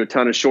we do a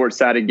ton of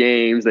short-sided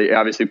games. They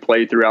obviously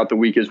play throughout the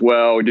week as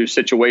well. We do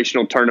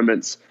situational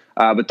tournaments,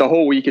 but the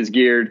whole week is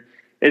geared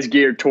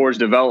towards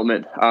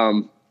development.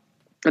 And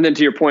then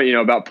to your point,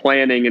 about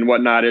planning and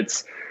whatnot,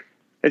 it's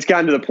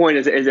gotten to the point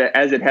as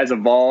it has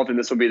evolved, and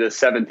this will be the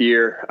 7th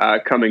year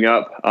coming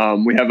up.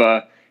 We have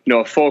a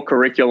full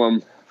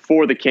curriculum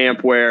for the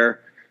camp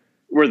where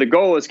the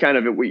goal is kind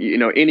of,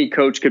 any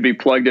coach could be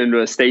plugged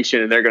into a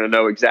station and they're going to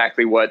know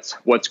exactly what's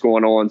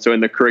going on. So in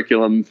the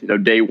curriculum,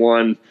 day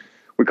one,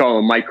 we call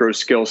them micro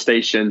skill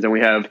stations, and we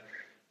have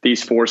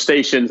these 4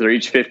 stations. They're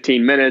each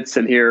 15 minutes,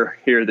 and here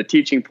are the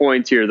teaching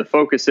points, here are the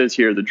focuses,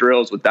 here are the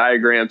drills with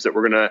diagrams that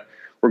we're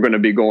gonna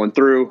be going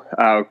through.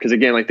 Because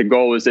again, like the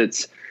goal is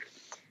it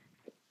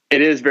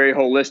is very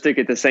holistic.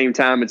 At the same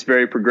time, it's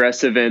very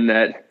progressive in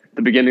that at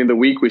the beginning of the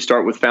week we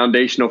start with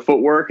foundational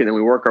footwork, and then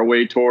we work our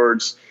way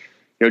towards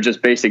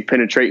just basic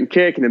penetrate and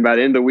kick, and then by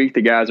the end of the week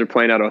the guys are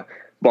playing out of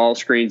ball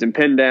screens and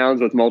pin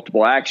downs with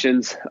multiple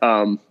actions.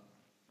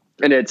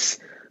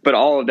 But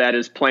all of that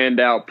is planned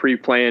out,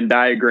 pre-planned,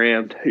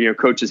 diagrammed.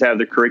 Coaches have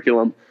the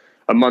curriculum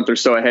a month or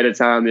so ahead of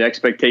time. The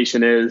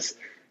expectation is,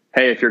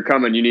 hey, if you're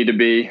coming, you need to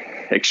be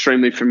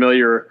extremely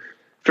familiar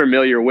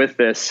with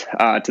this,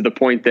 to the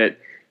point that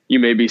you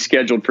may be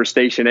scheduled for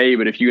station A,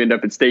 but if you end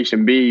up at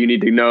station B, you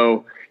need to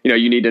know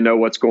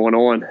what's going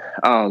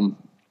on.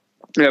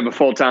 We have a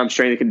full-time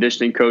strength and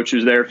conditioning coach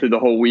who's there through the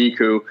whole week,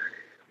 who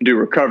do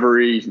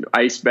recovery,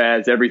 ice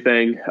baths,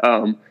 everything.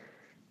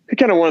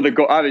 Kind of one of the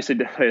goals, obviously,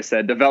 like I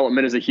said,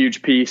 development is a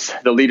huge piece.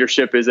 The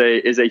leadership is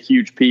a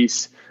huge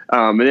piece.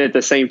 And then at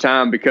the same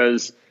time,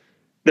 because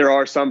there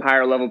are some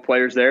higher level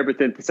players there, but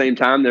then at the same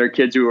time, there are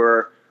kids who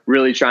are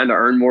really trying to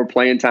earn more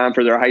playing time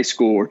for their high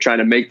school or trying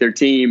to make their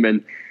team.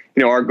 And,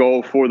 our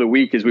goal for the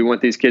week is we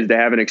want these kids to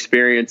have an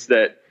experience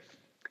that,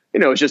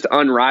 is just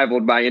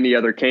unrivaled by any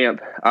other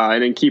camp.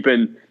 And then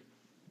keeping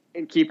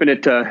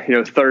it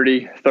to,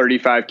 30,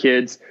 35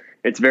 kids.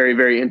 It's very,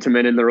 very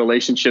intimate in the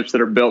relationships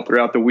that are built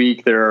throughout the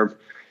week. There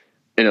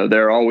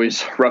are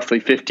always roughly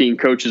 15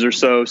 coaches or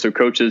so. So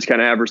coaches kind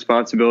of have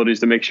responsibilities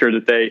to make sure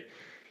that they,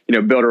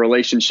 build a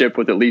relationship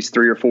with at least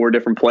 3 or 4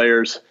 different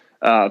players.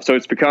 So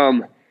it's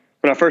become,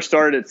 when I first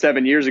started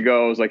 7 years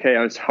ago, I was like, hey,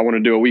 I want to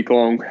do a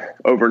week-long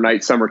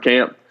overnight summer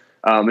camp.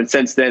 And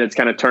since then it's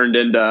kind of turned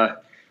into,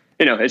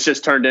 it's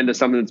just turned into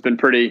something that's been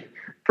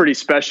pretty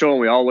special, and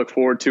we all look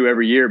forward to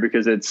every year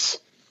because it's,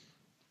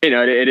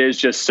 it is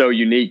just so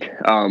unique.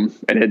 And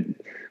when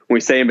we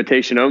say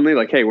invitation only,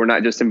 like, hey, we're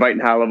not just inviting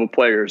high level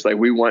players. Like,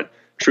 we want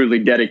truly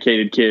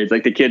dedicated kids,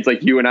 like the kids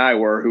like you and I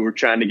were, who were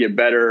trying to get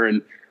better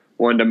and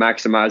wanted to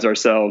maximize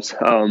ourselves.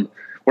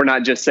 We're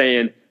not just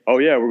saying, oh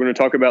yeah, we're going to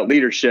talk about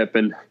leadership.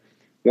 And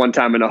one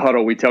time in a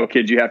huddle, we tell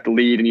kids you have to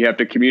lead and you have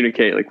to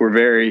communicate. Like, we're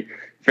very,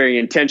 very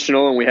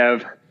intentional, and we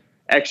have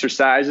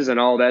exercises and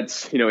all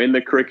that's, in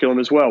the curriculum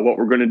as well, what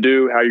we're going to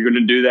do, how you're going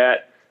to do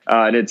that.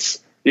 And it's,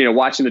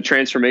 watching the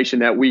transformation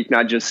that week,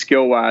 not just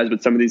skill wise,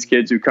 but some of these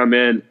kids who come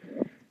in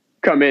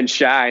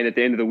shy, and at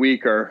the end of the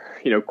week are,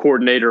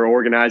 coordinator or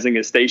organizing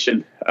a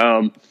station,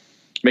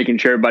 making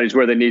sure everybody's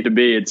where they need to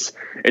be.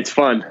 It's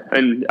fun.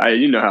 And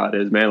how it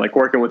is, man, like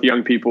working with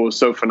young people is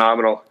so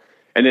phenomenal.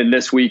 And then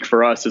this week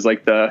for us is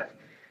like the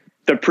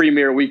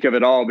premier week of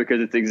it all,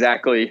 because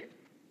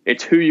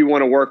it's who you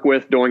want to work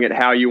with, doing it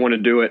how you want to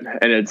do it.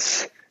 And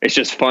it's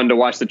just fun to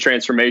watch the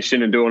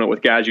transformation and doing it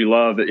with guys you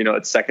love.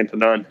 It's second to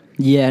none.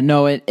 Yeah,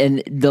 no,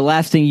 and the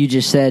last thing you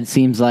just said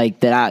seems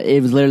like that.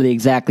 It was literally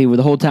exactly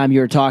the whole time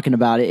you were talking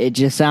about it. It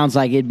just sounds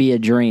like it'd be a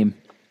dream,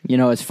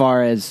 as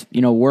far as,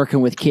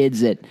 working with kids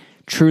that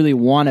truly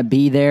want to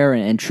be there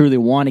and truly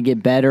want to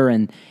get better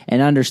and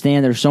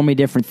understand there's so many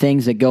different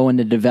things that go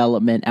into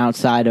development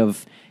outside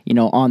of,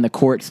 on the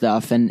court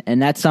stuff.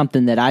 And that's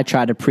something that I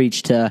try to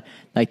preach to,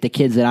 like, the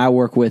kids that I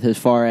work with, as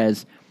far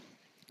as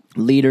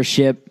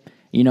leadership,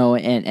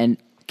 and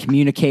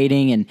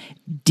communicating and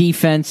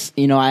defense.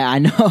 I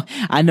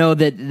know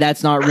that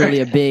that's not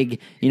really a big,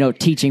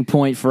 teaching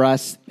point for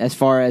us as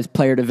far as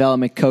player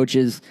development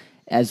coaches,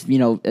 as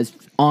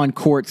on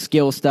court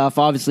skill stuff.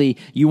 Obviously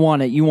you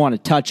want to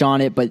touch on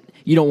it, but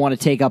you don't want to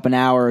take up an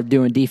hour of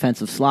doing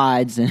defensive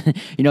slides and,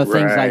 things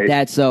like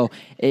that. So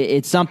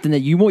it's something that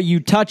you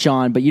touch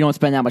on, but you don't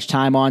spend that much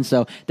time on.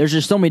 So there's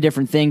just so many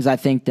different things, I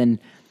think, than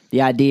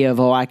the idea of,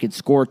 I could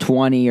score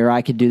 20 or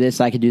I could do this,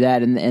 I could do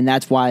that. And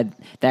that's why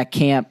that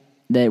camp,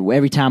 that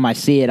every time I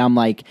see it, I'm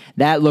like,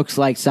 that looks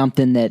like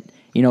something that,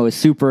 is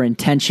super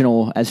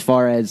intentional, as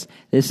far as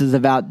this is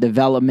about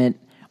development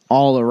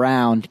all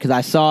around. Because I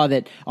saw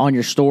that on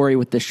your story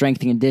with the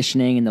strength and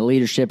conditioning and the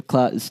leadership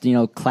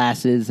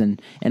classes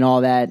and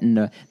all that, and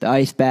the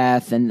ice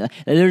bath. And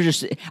there's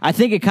just, I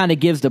think it kind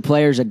of gives the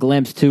players a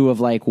glimpse too of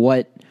like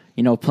what,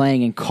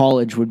 playing in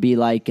college would be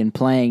like, and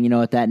playing,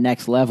 at that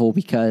next level,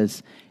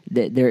 because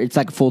it's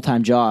like a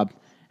full-time job.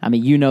 I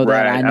mean, you know that,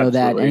 right, I know absolutely.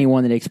 that,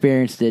 anyone that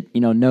experienced it,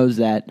 knows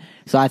that.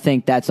 So I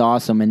think that's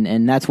awesome.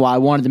 And that's why I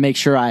wanted to make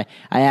sure I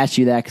asked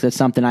you that, because that's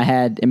something I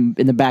had in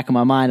the back of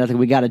my mind. I think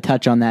we got to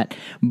touch on that.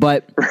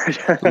 But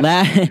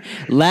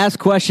last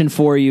question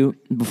for you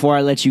before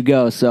I let you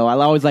go. So I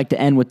always like to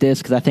end with this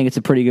because I think it's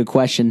a pretty good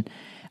question.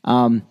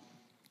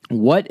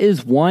 What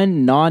is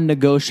one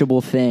non-negotiable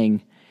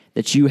thing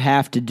that you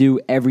have to do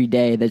every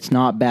day that's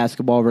not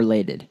basketball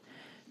related?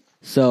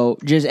 So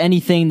just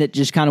anything that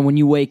just kind of when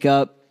you wake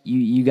up,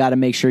 you got to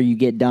make sure you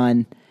get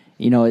done.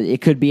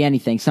 It could be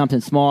anything, something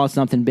small,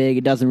 something big.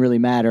 It doesn't really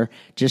matter.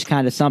 Just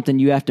kind of something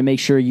you have to make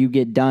sure you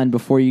get done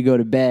before you go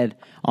to bed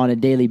on a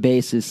daily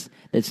basis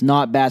that's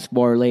not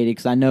basketball related.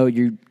 Because I know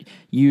you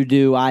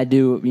do, I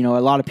do,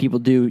 a lot of people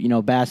do,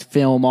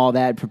 film, all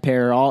that,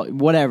 prepare, all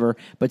whatever,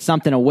 but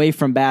something away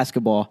from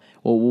basketball.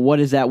 Well,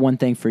 what is that one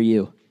thing for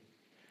you?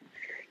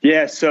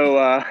 Yeah, so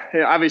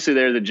obviously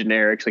there are the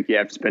generics, like you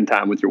have to spend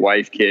time with your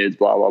wife, kids,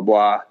 blah, blah,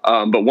 blah.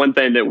 But one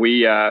thing that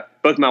we,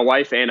 both my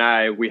wife and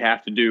I, we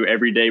have to do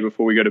every day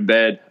before we go to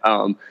bed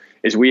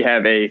is we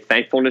have a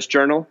thankfulness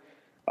journal.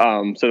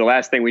 So the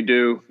last thing we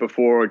do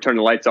before we turn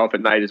the lights off at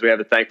night is we have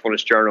a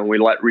thankfulness journal,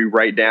 and we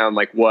write down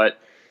like what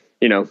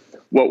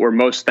we're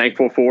most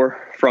thankful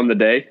for from the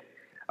day.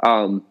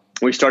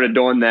 We started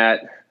doing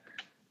that,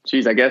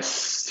 I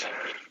guess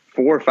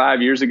 4 or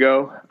 5 years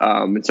ago.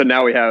 And so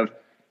now we have,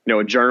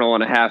 a journal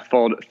and a half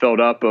filled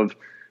up of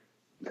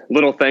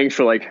little things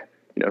for like,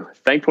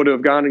 thankful to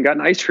have gone and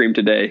gotten ice cream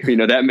today.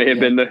 That may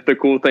have been the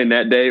cool thing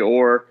that day,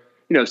 or,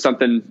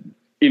 something,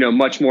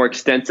 much more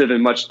extensive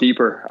and much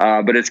deeper.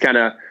 But it's kind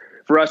of,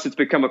 for us, it's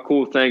become a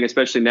cool thing,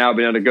 especially now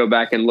being able to go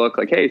back and look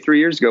like, hey, 3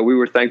 years ago, we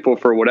were thankful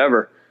for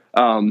whatever.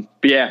 But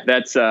yeah,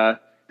 that's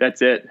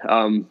it.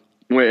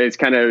 It's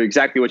kind of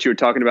exactly what you were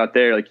talking about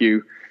there. Like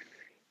you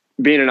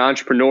being an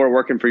entrepreneur,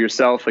 working for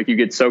yourself, like you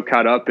get so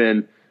caught up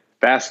in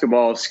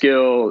basketball,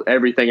 skill,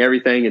 everything.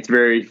 It's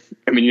very,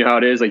 you know how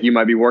it is, like you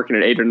might be working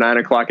at 8 or 9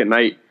 o'clock at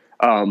night.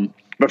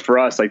 But for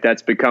us, like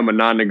that's become a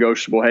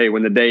non-negotiable. Hey,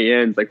 when the day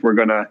ends, like we're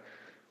going to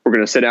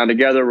sit down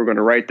together, we're going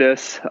to write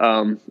this,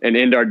 and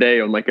end our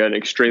day on like an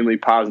extremely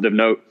positive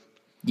note.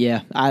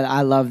 Yeah,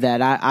 I love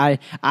that.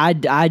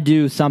 I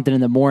do something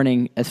in the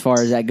morning as far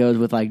as that goes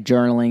with like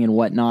journaling and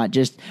whatnot.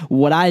 Just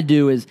what I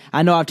do is,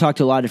 I know I've talked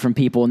to a lot of different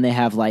people, and they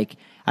have like,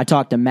 I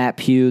talked to Matt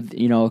Pugh,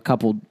 a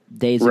couple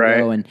days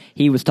ago, and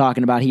he was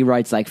talking about, he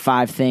writes like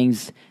 5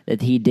 things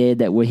that he did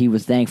that what he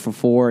was thankful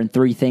for, and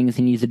 3 things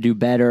he needs to do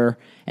better.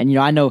 And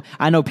I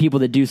know people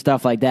that do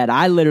stuff like that.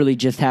 I literally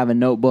just have a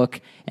notebook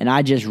and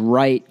I just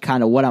write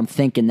kind of what I'm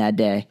thinking that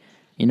day,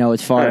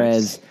 as far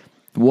as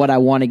what I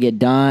want to get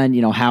done,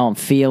 how I'm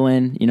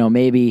feeling,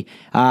 maybe,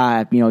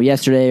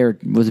 yesterday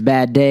was a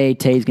bad day.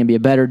 Today's going to be a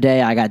better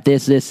day. I got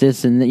this,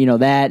 and,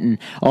 that, and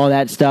all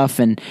that stuff.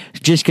 And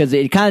just cause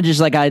it kind of just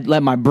like I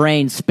let my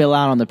brain spill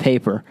out on the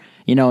paper,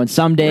 and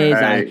some days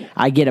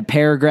I get a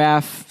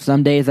paragraph,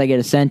 some days I get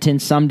a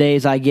sentence, some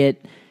days I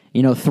get,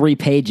 3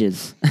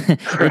 pages.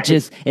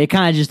 It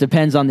kind of just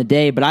depends on the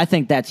day, but I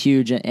think that's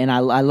huge. And I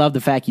love the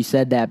fact you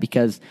said that,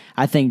 because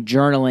I think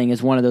journaling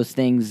is one of those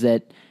things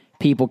that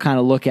people kind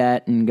of look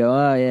at and go,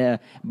 oh yeah,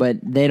 but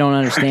they don't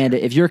understand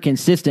it. If you're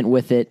consistent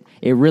with it,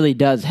 it really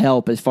does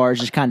help as far as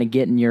just kind of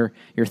getting your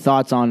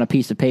thoughts on a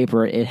piece of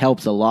paper. It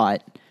helps a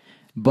lot.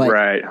 But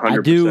right,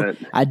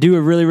 100%. I do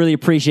really, really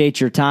appreciate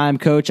your time,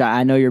 Coach.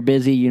 I know you're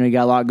busy. You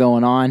got a lot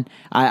going on.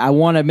 I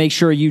want to make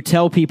sure you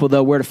tell people,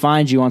 though, where to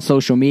find you on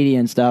social media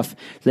and stuff so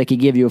they can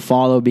give you a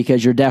follow,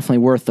 because you're definitely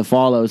worth the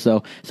follow.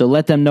 So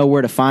let them know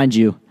where to find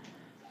you.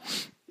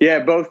 Yeah,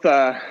 both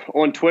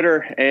on Twitter,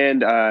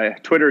 and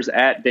Twitter's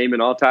at Damon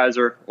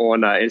Altizer.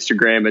 On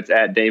Instagram, it's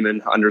at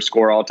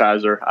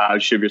Damon_Altizer. You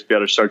should just be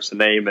able to search the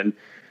name, and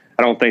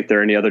I don't think there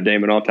are any other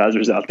Damon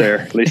Altizers out there,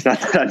 at least not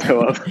that I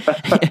know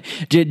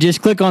of.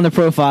 Just click on the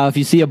profile. If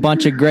you see a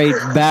bunch of great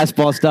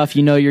basketball stuff,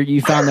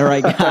 you found the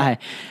right guy.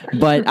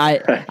 But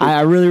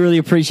I really, really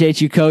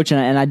appreciate you, Coach,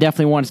 and I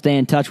definitely want to stay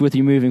in touch with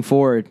you moving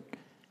forward.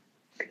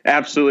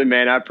 Absolutely,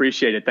 man. I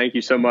appreciate it. Thank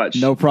you so much.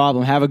 No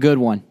problem. Have a good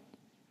one.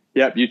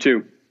 Yep, you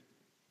too.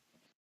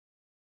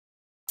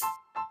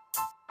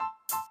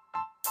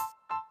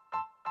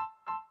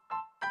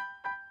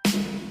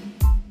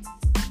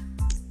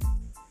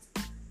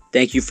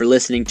 Thank you for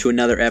listening to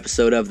another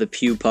episode of the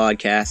Pew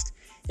Podcast.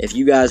 If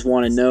you guys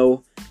want to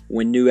know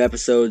when new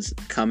episodes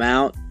come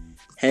out,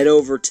 head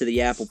over to the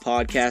Apple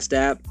Podcast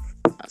app,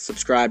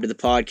 subscribe to the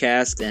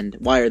podcast, and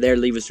while you're there,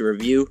 leave us a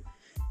review.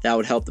 That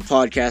would help the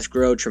podcast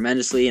grow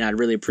tremendously, and I'd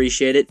really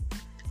appreciate it.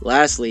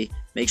 Lastly,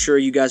 make sure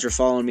you guys are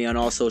following me on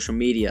all social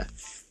media.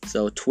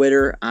 So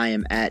Twitter, I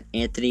am at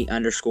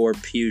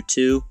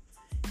Anthony_Pugh2,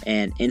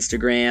 and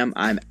Instagram,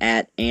 I'm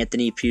at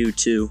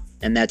AnthonyPugh2,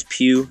 and that's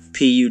Pew,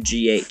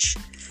 P-U-G-H.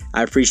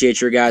 I appreciate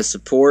your guys'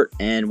 support,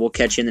 and we'll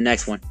catch you in the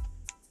next one.